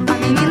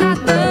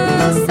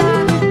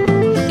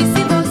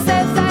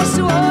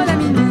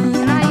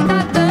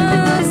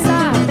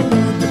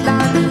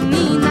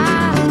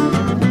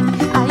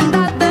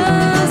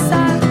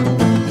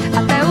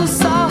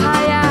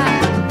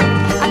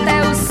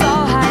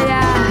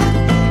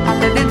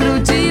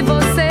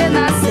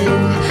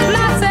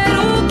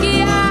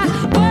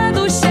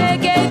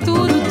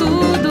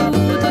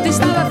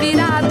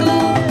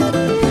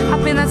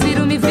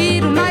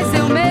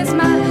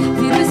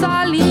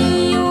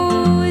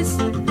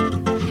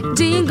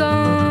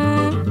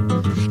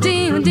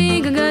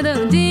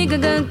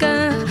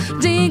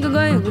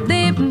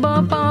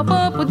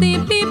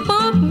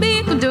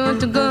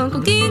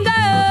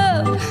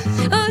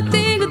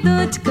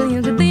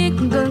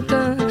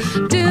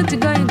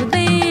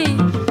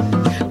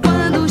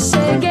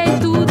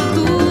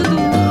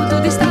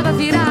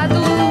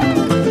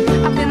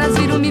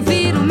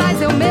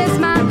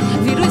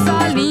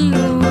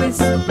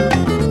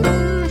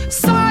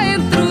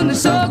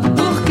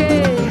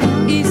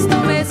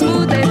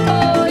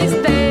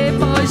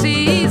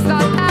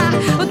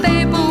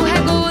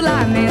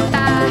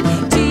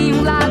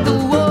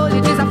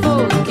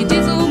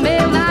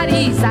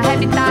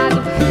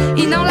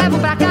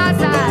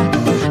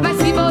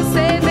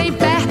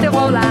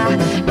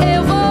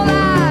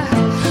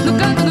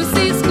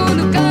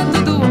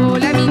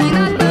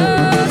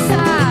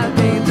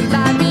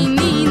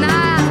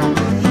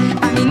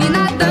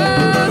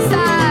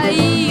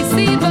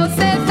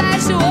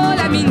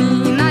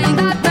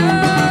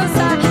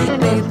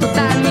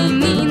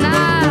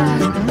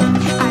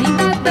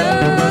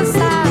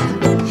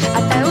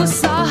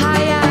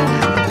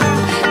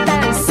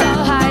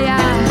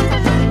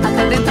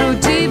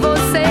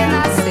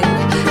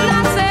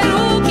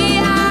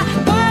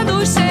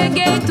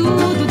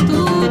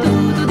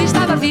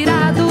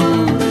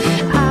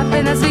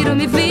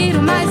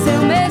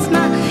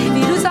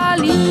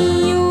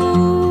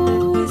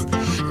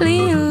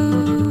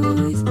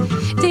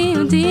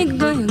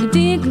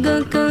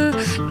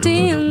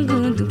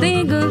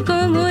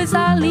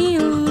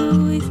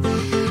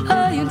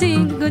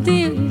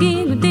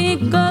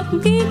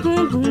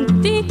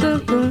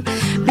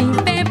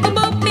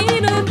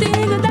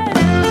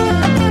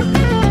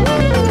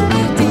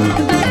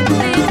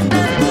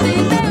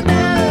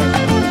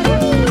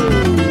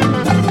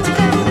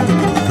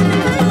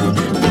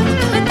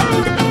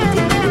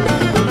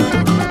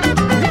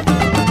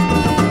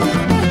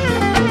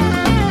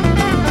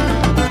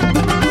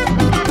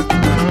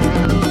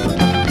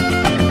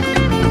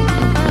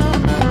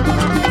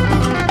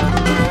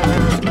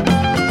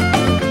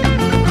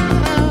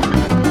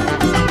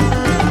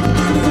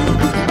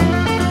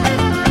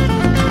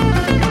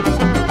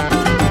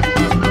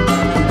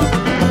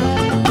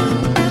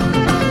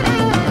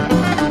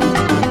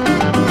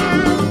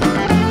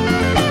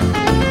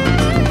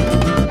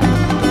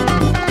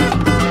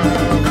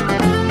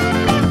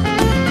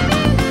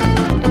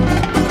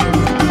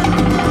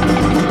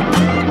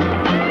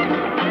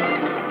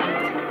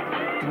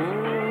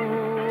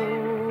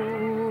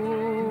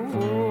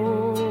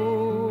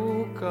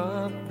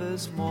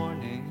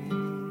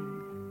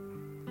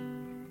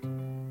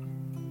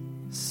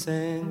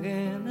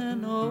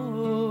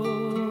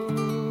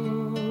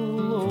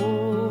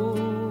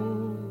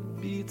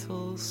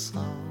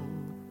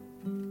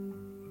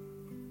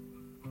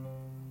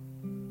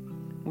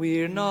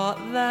We're not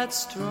that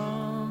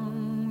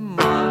strong,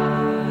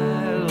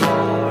 my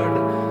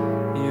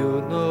Lord.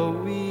 You know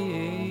we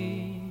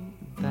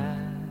ain't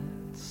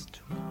that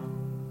strong.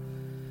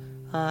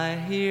 I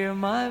hear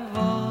my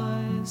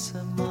voice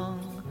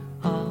among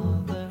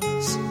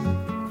others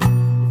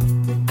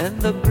in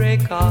the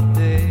break of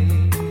day.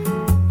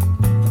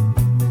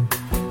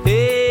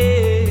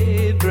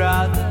 Hey,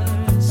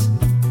 brothers,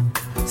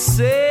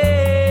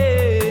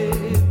 say,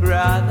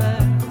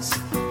 brothers,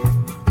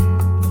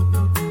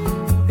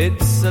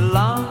 it's a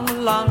long,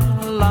 long,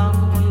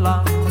 long,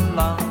 long,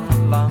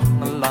 long, long,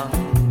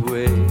 long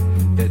way.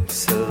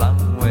 It's a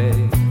long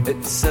way.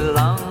 It's a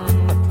long,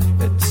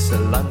 it's a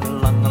long,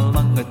 long,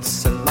 long,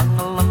 it's a long,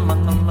 long,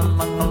 long, long, long,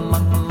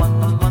 long,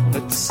 long, long,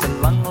 it's a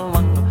long,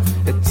 long,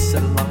 it's a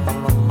long,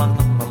 long, long,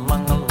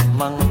 long,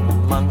 long,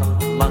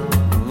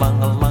 long,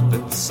 long, long,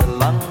 it's a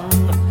long,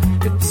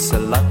 it's a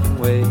long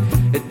way.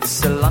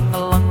 It's a long,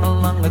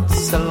 long, long,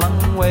 it's a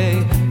long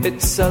way.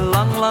 It's a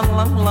long, long,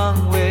 long,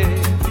 long way.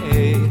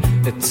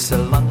 It's a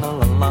long,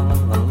 long, long,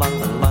 long, long,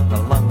 long,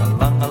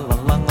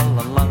 long,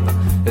 long, long,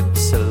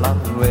 it's a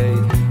long way.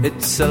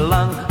 It's a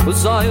long. O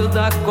zóio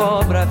da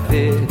cobra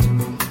verde.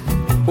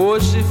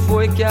 Hoje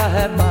foi que a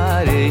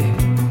reparei.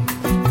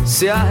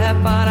 Se a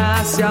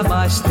reparasse há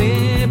mais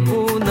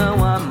tempo,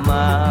 não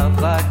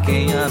amava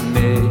quem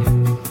amei.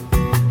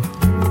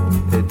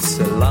 It's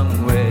a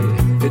long way.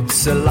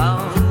 It's a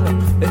long.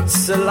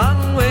 It's a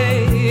long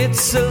way.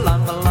 It's a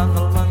long, long, long,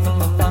 long,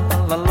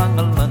 long,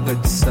 long, long.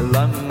 It's a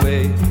long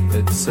way.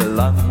 It's a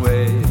long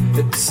way.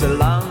 It's a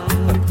long.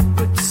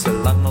 It's a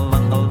long,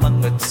 long,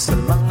 long. It's a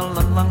long, long,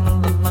 long, long,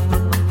 long,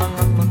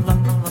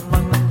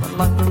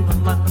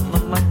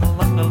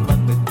 long,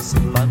 long, it's a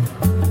long.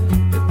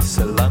 It's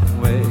a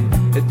long way.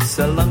 It's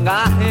a long.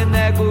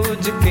 Arrenego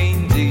de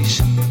quem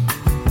diz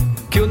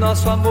que o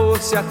nosso amor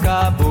se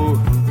acabou.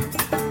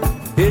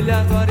 Ele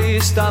agora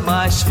está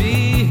mais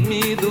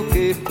firme do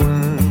que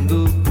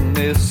quando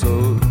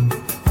começou.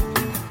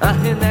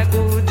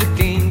 Arrenego de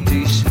quem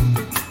diz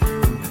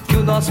que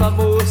o nosso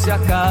amor se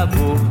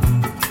acabou.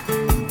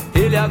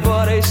 Ele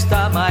agora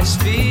está mais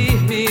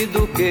firme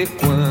do que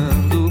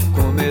quando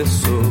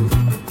começou.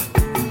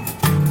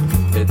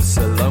 It's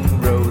a long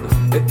road.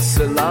 It's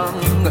a long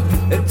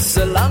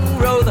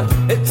road.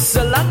 It's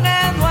a long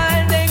and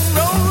winding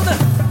road.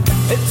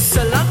 It's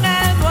a long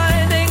and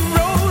winding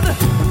road.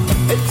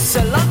 It's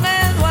a long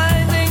and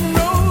winding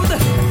road.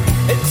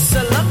 It's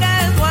a long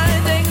and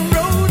winding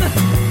road.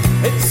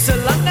 It's a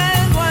long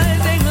and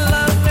winding,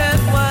 long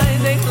and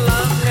winding,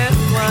 long and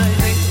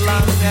winding,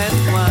 long and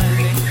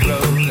winding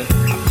road.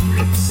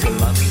 It's a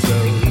long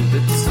road.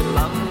 It's a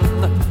long.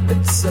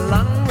 It's a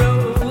long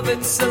road.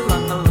 It's a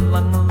long, long,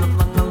 long, long,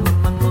 long,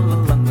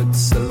 long.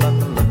 It's a long,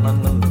 long,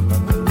 long, long,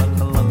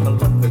 long, long,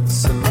 long.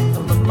 It's a long,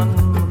 long, long,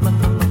 long,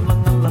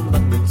 long,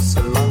 long. It's a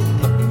long.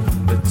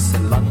 It's a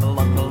long,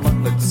 long,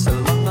 long. It's a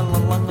long, long,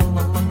 long, long.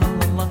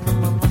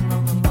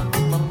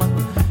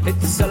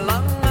 It's a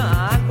long.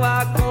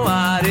 Água com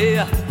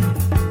areia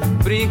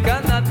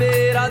brinca na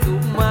beira do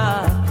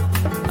mar.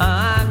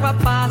 A água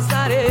passa,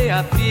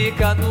 areia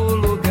fica no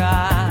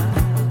lugar.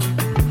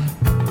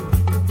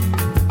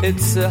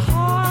 It's a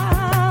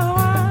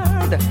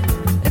hard,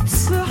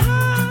 it's a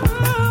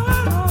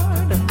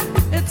hard,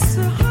 it's a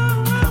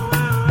hard,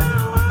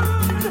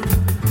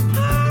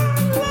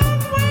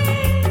 hard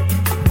way.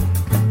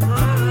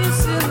 E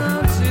se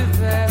não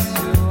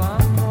tivesse o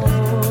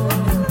amor?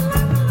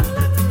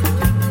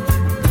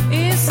 E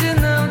se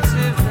não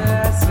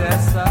tivesse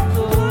essa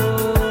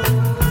dor?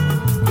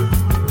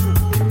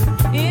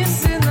 E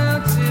se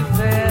não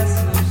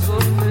tivesse o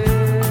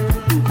sofrer?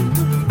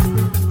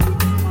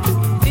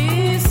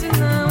 E se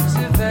não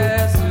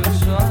tivesse o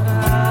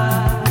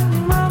chorar,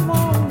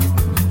 amor?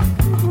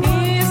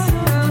 E se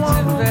não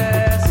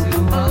tivesse o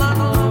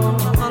amor?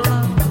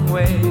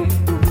 Way.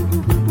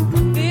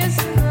 E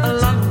se não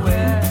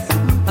tivesse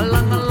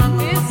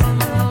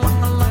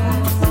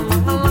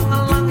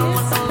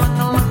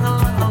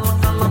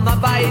na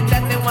Baité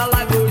tem uma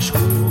lagoa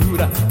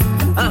escura,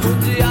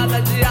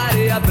 arrodeada de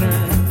areia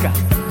branca.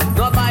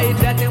 No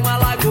Baité tem uma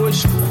lagoa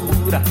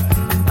escura,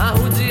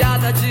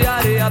 arrodeada de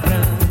areia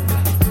branca.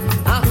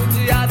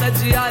 Arrodeada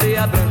de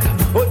areia branca,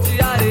 ou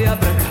de areia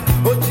branca,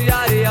 ou de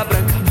areia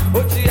branca,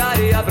 ou de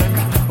areia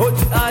branca, ou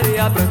de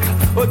areia branca,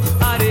 ou de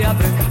areia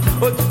branca,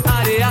 ou de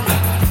areia,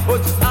 ou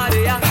de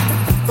areia,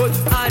 ou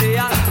de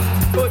areia,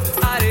 ou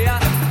de areia,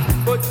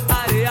 ou de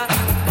areia,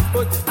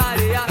 ou de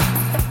areia,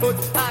 ou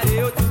de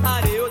areia, ou de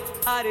areia, ou de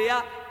areia.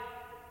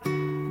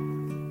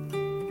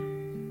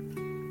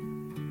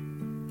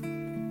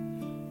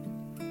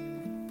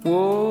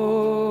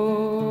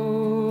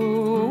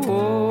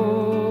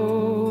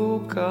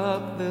 Woke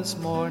up this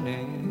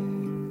morning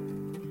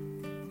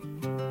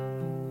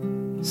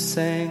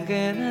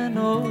singing an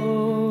old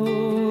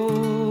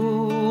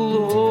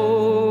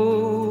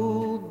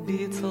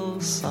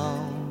Beatles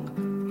song.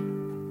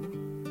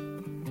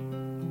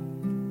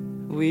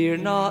 We're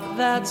not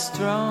that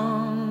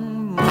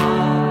strong,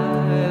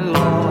 my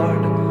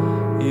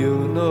Lord.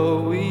 You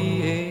know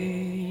we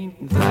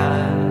ain't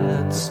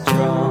that strong.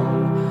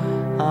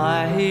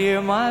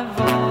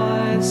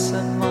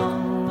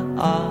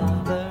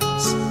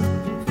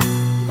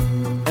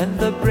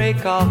 the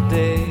break of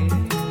day.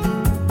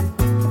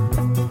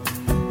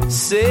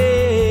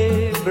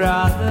 Say,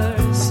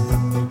 brothers,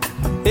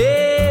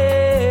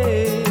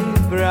 hey,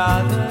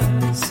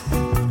 brothers,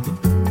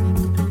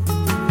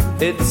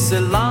 it's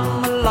a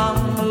long,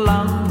 long,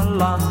 long,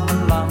 long,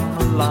 long,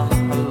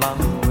 long,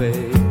 long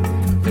way.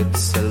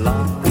 It's a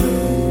long way.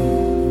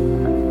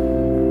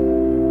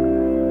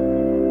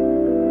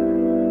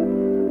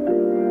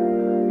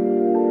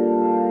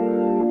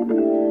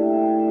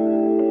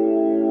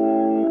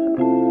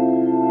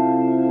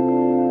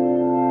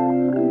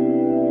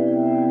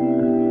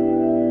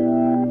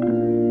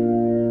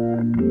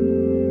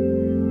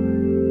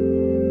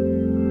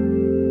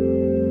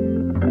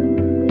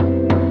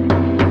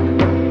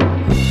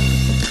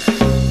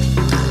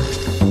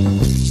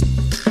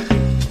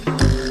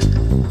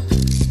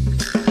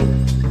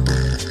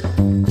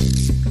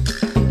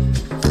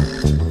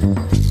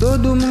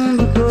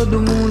 Todo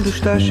mundo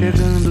está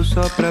chegando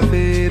só pra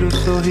ver o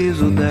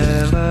sorriso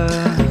dela.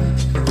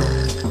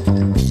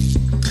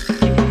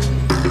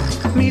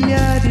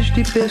 Milhares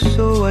de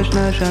pessoas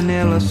na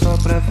janela só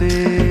pra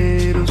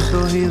ver o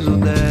sorriso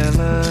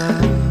dela.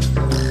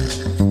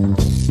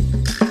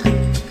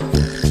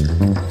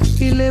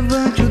 E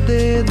levante o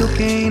dedo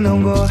quem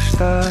não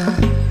gosta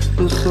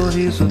do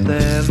sorriso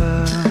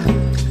dela.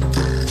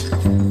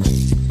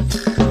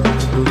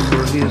 Do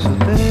sorriso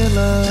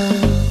dela.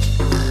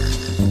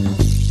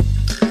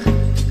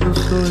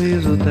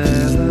 Sorriso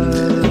dela,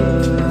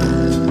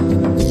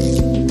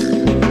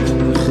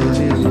 no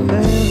sorriso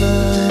dela,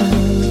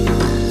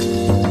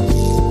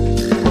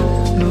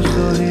 no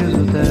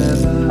sorriso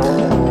dela.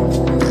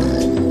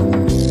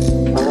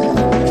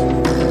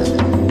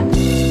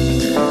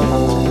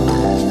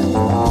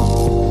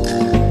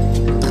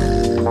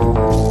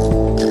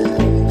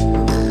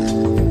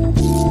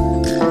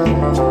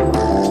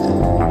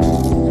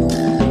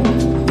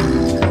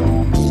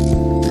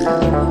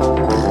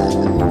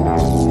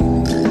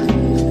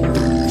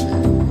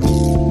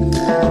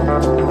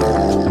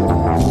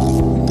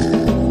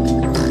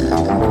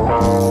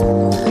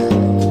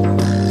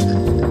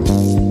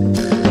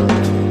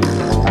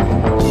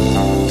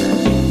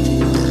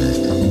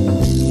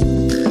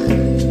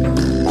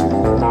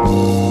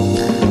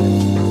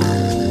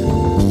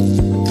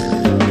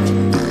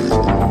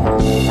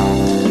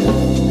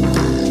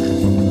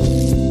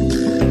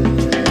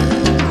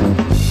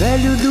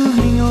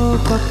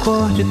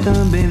 Acorde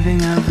também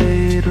venha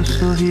ver o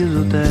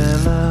sorriso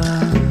dela.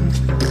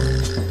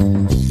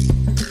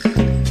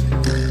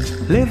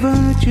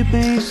 Levante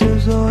bem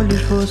seus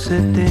olhos,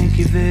 você tem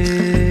que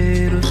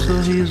ver o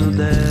sorriso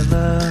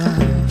dela.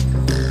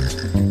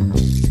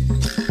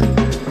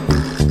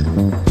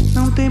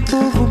 Não tem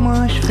povo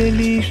mais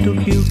feliz do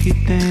que o que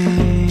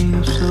tem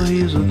o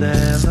sorriso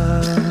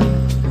dela.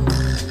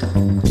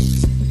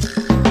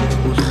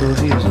 O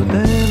sorriso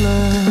dela.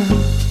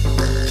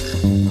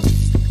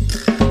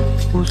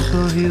 O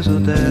sorriso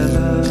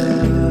dela,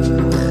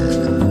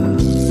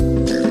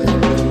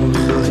 o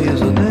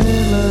sorriso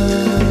dela,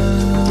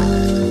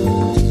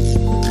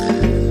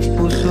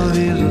 o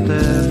sorriso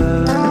dela.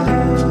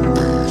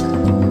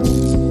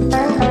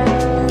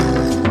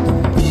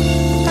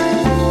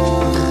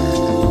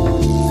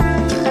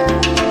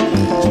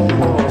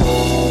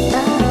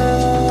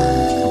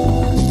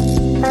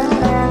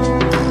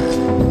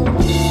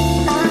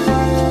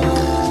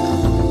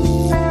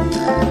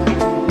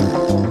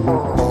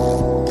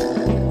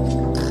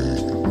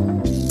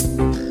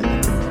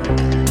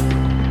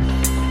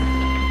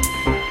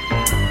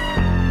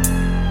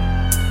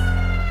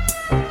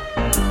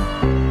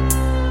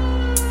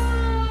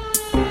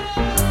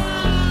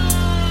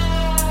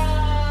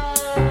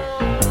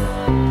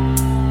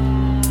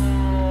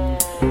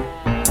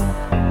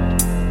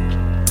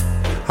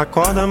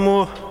 Acorda,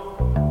 amor,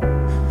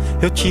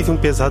 eu tive um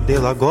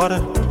pesadelo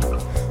agora.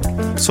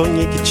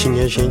 Sonhei que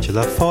tinha gente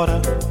lá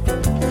fora,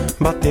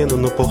 batendo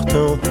no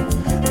portão.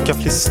 Que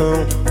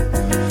aflição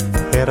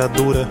era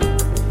dura,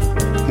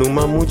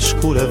 numa muito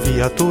escura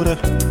viatura.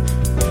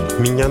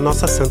 Minha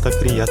nossa santa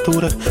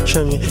criatura,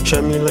 chame,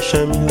 chame,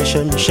 chame,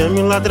 chame,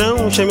 chame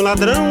ladrão, chame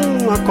ladrão.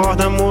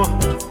 Acorda, amor,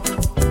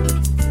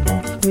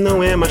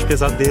 não é mais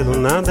pesadelo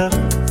nada.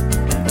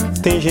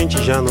 Tem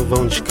gente já no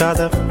vão de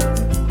escada,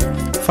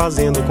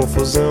 fazendo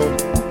confusão.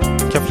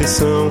 Que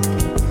aflição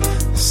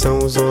são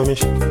os homens,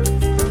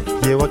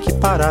 e eu aqui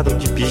parado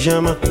de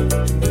pijama.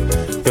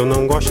 Eu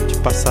não gosto de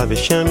passar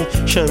vexame.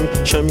 Chame,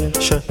 chame,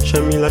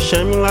 chame,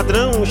 chame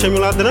ladrão, chame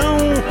ladrão.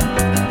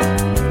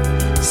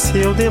 Se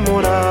eu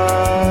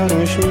demorar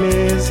uns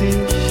meses,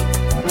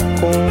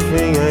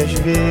 convém às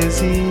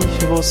vezes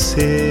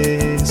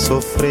você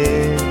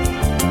sofrer.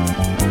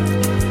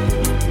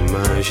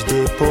 Mas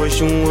depois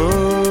de um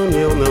ano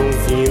eu não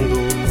vindo,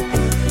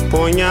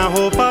 põe a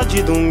roupa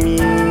de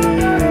domingo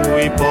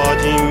e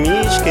pode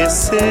me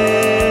esquecer.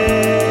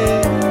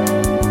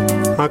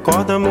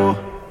 Acorda, amor,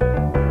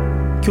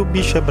 que o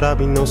bicho é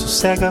brabo e não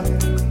sossega.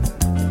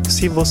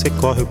 Se você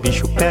corre o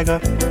bicho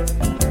pega,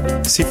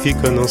 se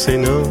fica não sei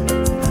não.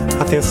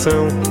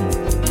 Atenção,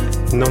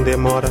 não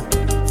demora,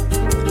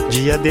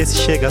 dia desse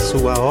chega a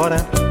sua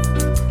hora.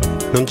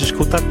 Não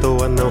discuta à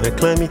toa, não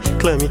reclame,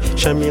 clame,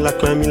 chame lá,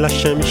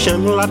 chame,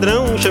 chame o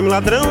ladrão, chame o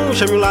ladrão,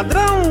 chame o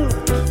ladrão.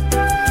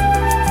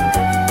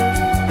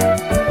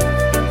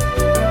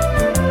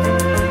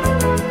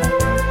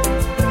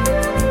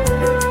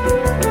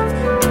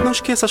 Não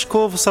esqueça a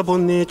escova, o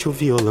sabonete, o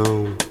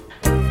violão.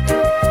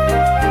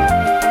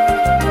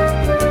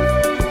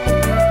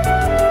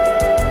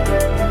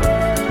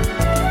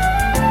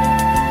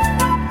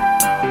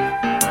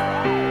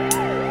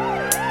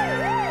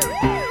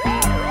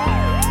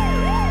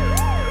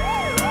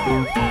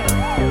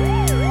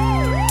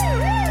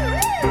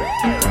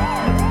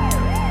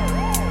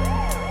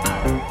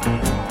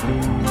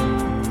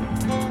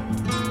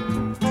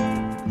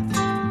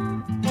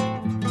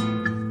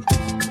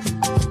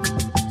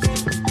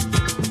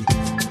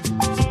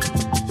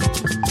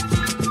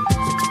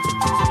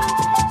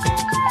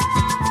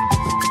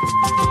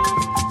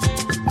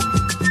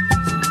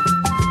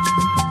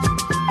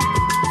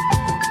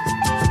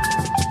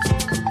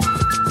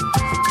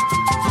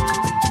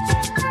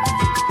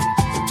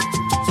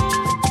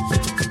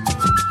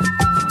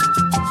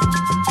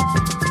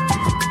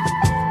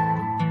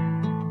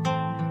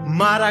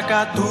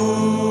 Maracatus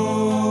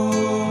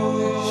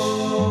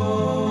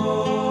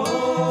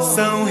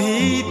são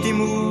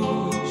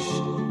ritmos,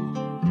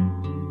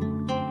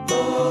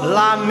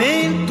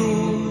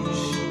 lamentos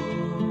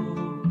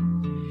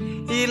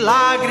e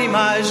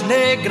lágrimas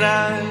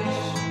negras,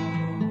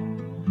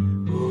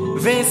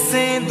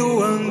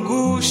 vencendo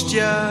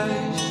angústias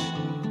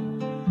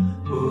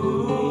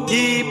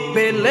e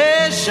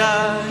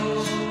pelejas,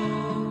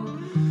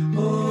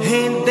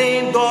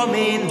 rendendo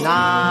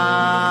homenagem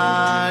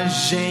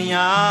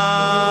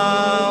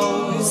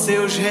aos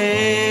seus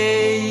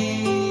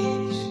reis.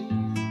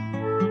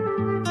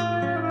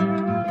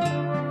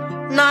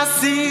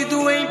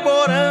 Nascido em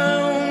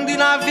porão de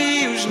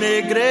navios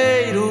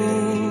negreiros,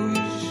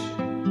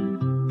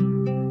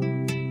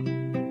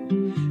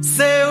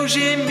 seu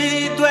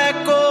gemido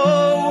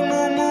ecoou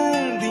no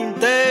mundo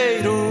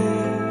inteiro.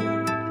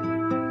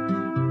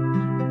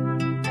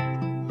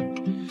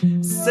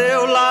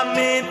 Seu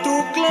lamento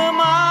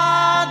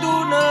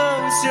clamado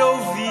não se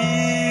ouviu.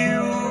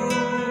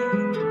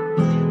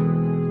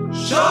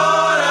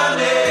 Chora,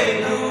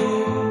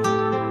 negro,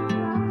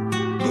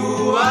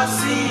 tua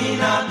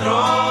sina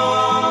atroz.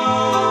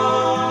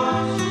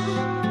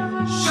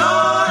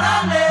 Chora,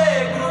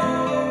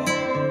 negro,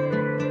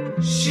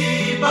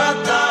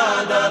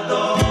 chibatada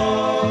dó.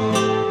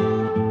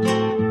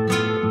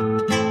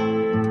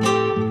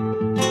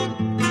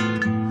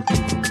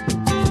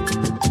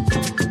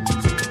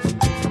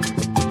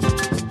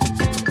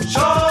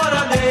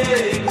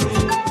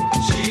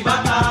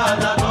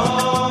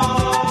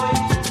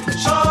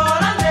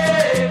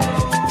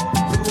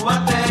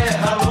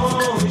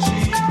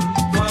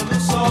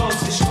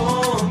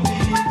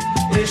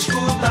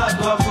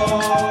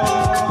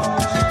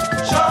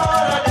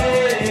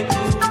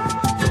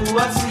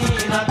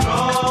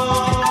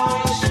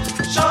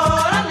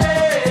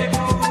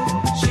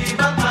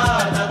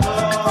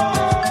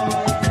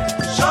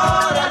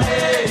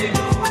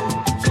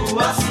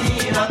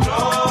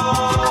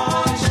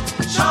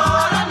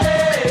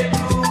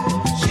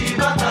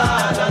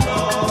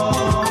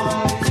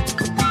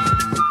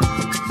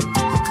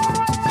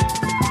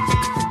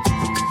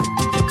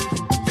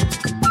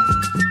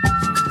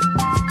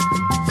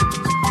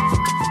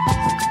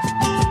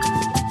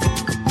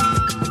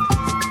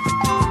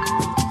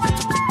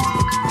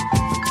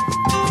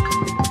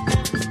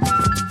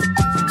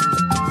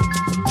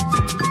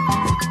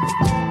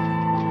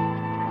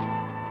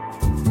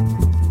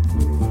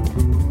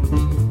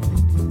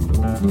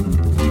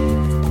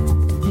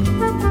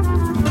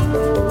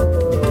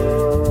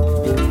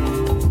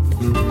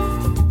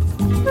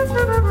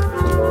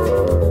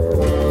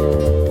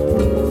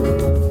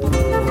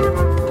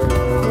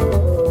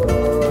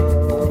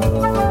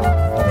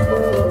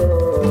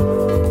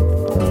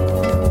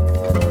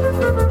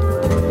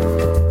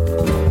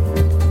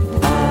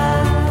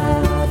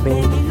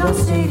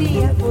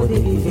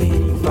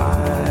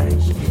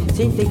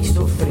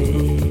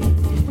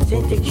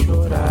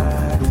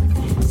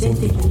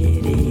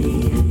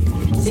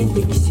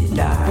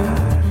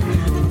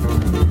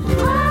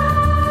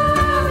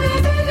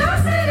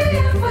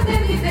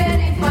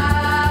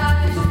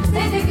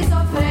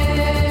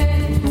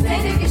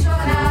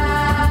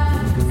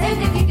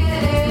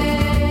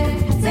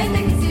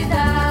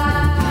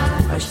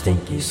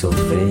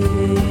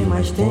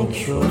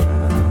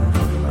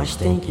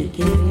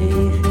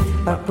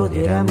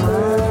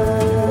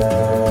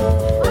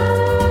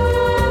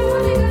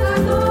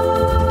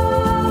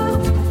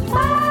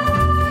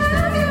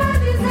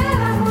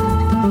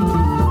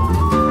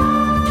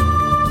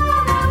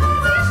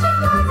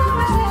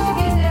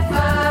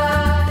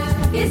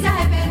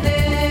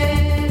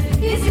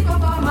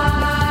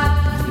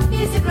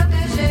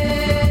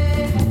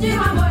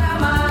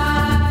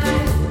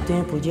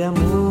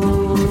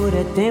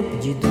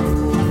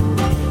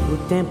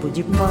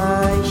 De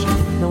paz,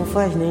 não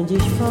faz nem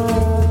desfaz.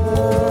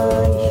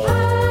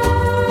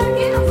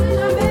 Que não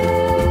seja meu,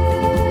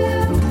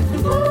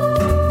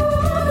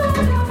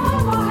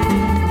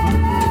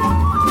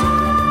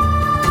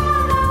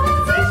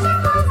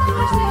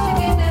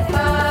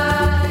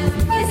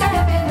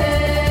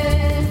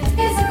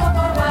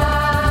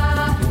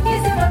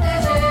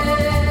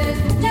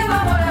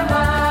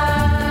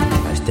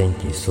 tem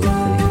que sofrer,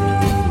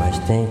 mas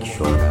tem que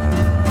chorar,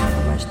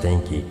 mas tem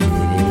que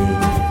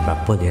querer pra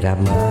poder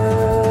amar.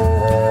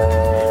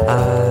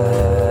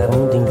 Ah,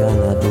 mundo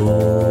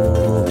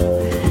enganador,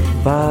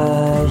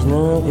 paz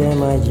não quer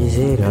mais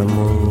dizer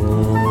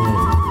amor.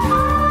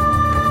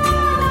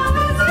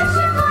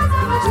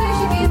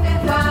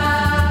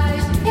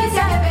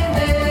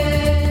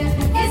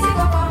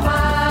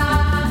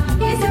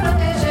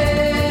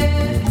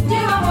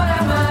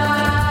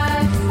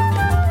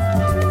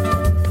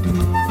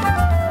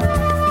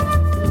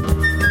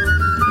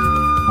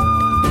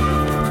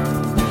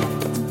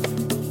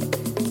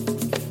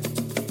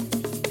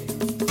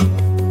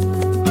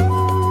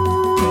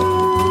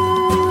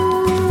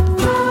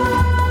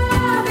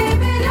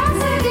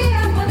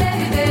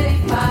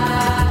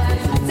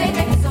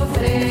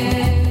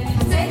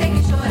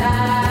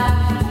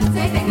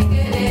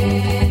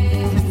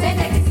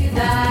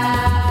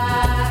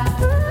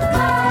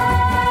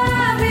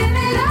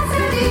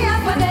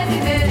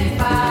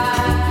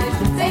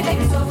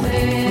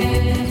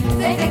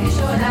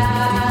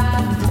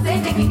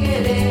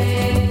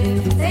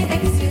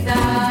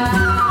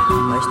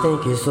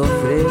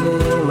 Sofrer,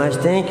 mas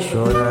tem que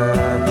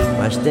chorar,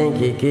 mas tem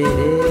que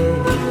querer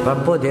pra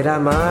poder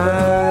amar.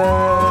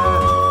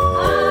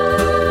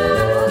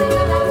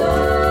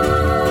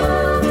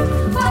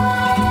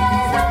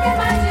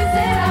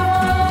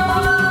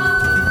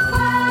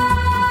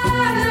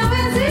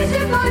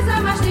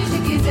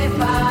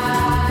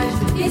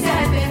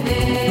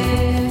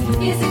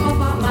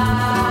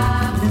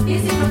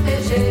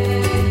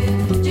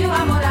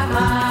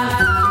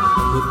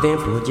 O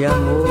tempo de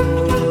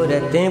amor é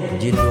tempo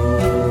de dor,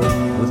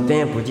 o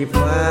tempo de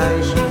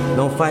paz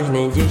não faz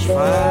nem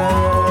desfaz.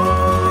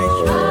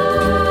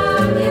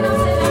 Que não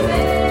seja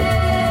meu,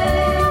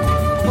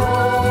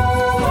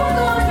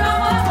 mundo onde o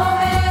amor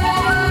morreu.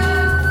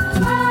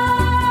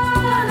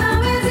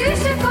 Não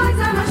existe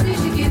coisa mais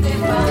triste que ter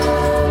paz,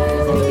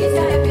 que se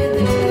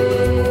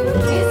arrepender,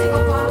 que se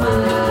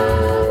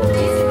conformar,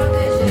 que se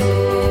proteger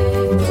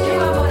de um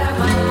amor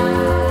amar.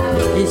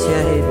 Que se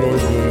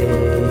arrepender,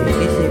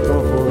 que se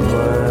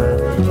conformar,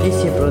 que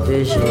se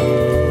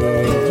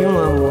proteger de um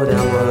amor a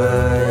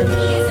mais.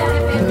 Que se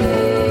arrepender,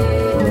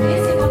 que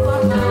se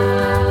conformar,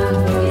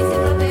 que se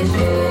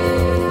proteger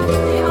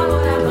de um amor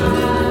a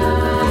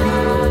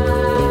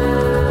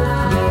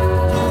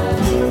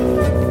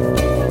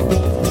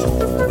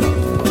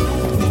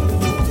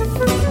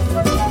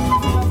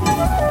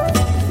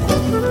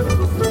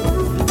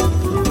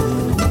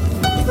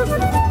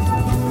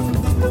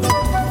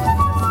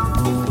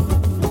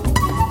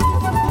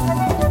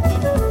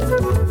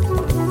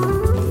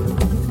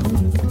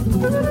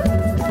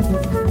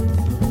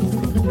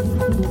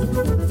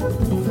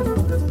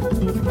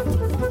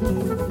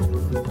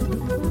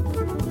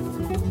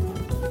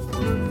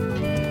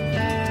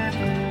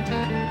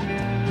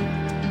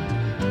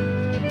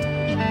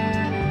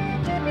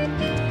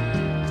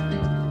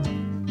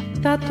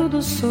Tá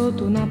tudo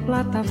solto na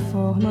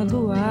plataforma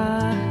do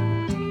ar.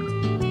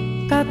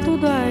 Tá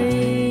tudo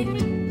aí,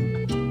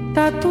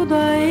 tá tudo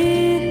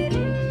aí.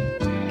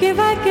 Quem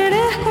vai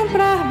querer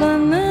comprar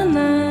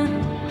banana?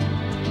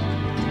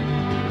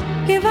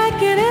 Quem vai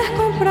querer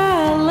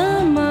comprar a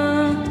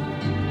lama?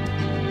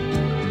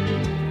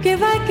 Quem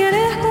vai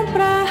querer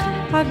comprar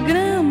a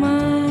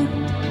grama?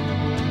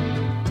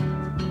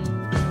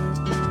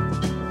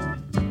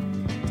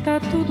 Tá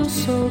tudo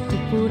solto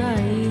por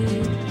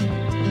aí.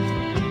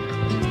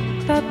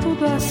 Tá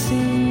tudo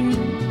assim,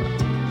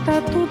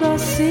 tá tudo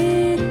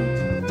assim.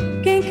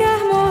 Quem quer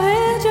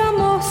morrer de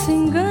amor se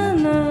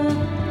engana.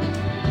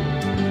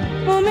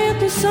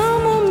 Momentos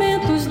são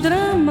momentos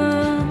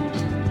drama.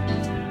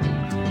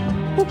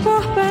 O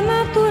corpo é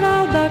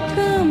natural da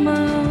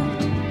cama.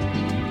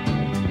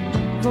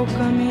 Vou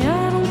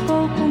caminhar um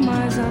pouco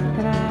mais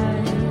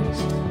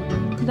atrás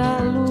da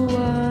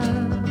lua.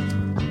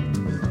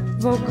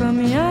 Vou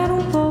caminhar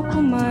um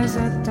pouco mais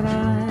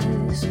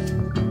atrás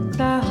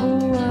da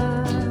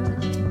rua.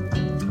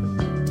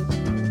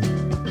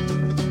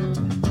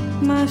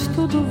 Mas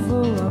tudo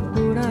voa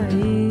por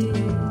aí.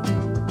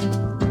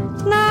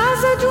 Na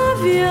asa de um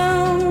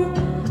avião,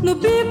 no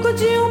bico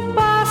de um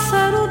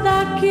pássaro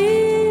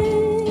daqui.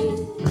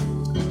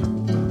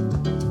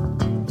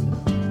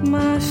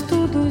 Mas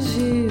tudo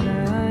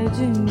gira ai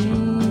de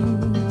mim.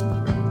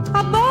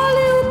 A bola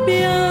e o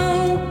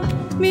peão,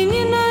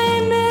 menina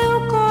em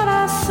meu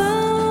coração.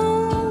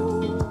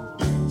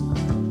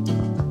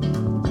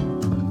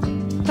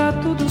 Tá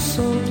tudo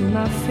solto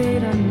na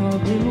feira,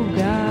 nobre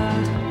lugar.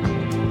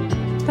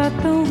 Tá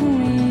tão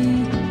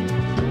ruim,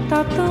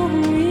 tá tão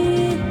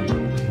ruim.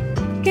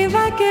 Quem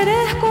vai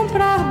querer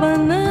comprar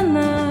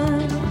banana?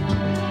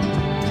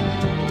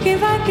 Quem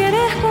vai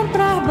querer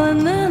comprar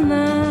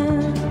banana?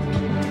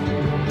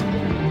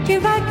 Quem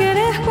vai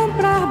querer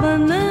comprar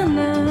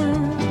banana?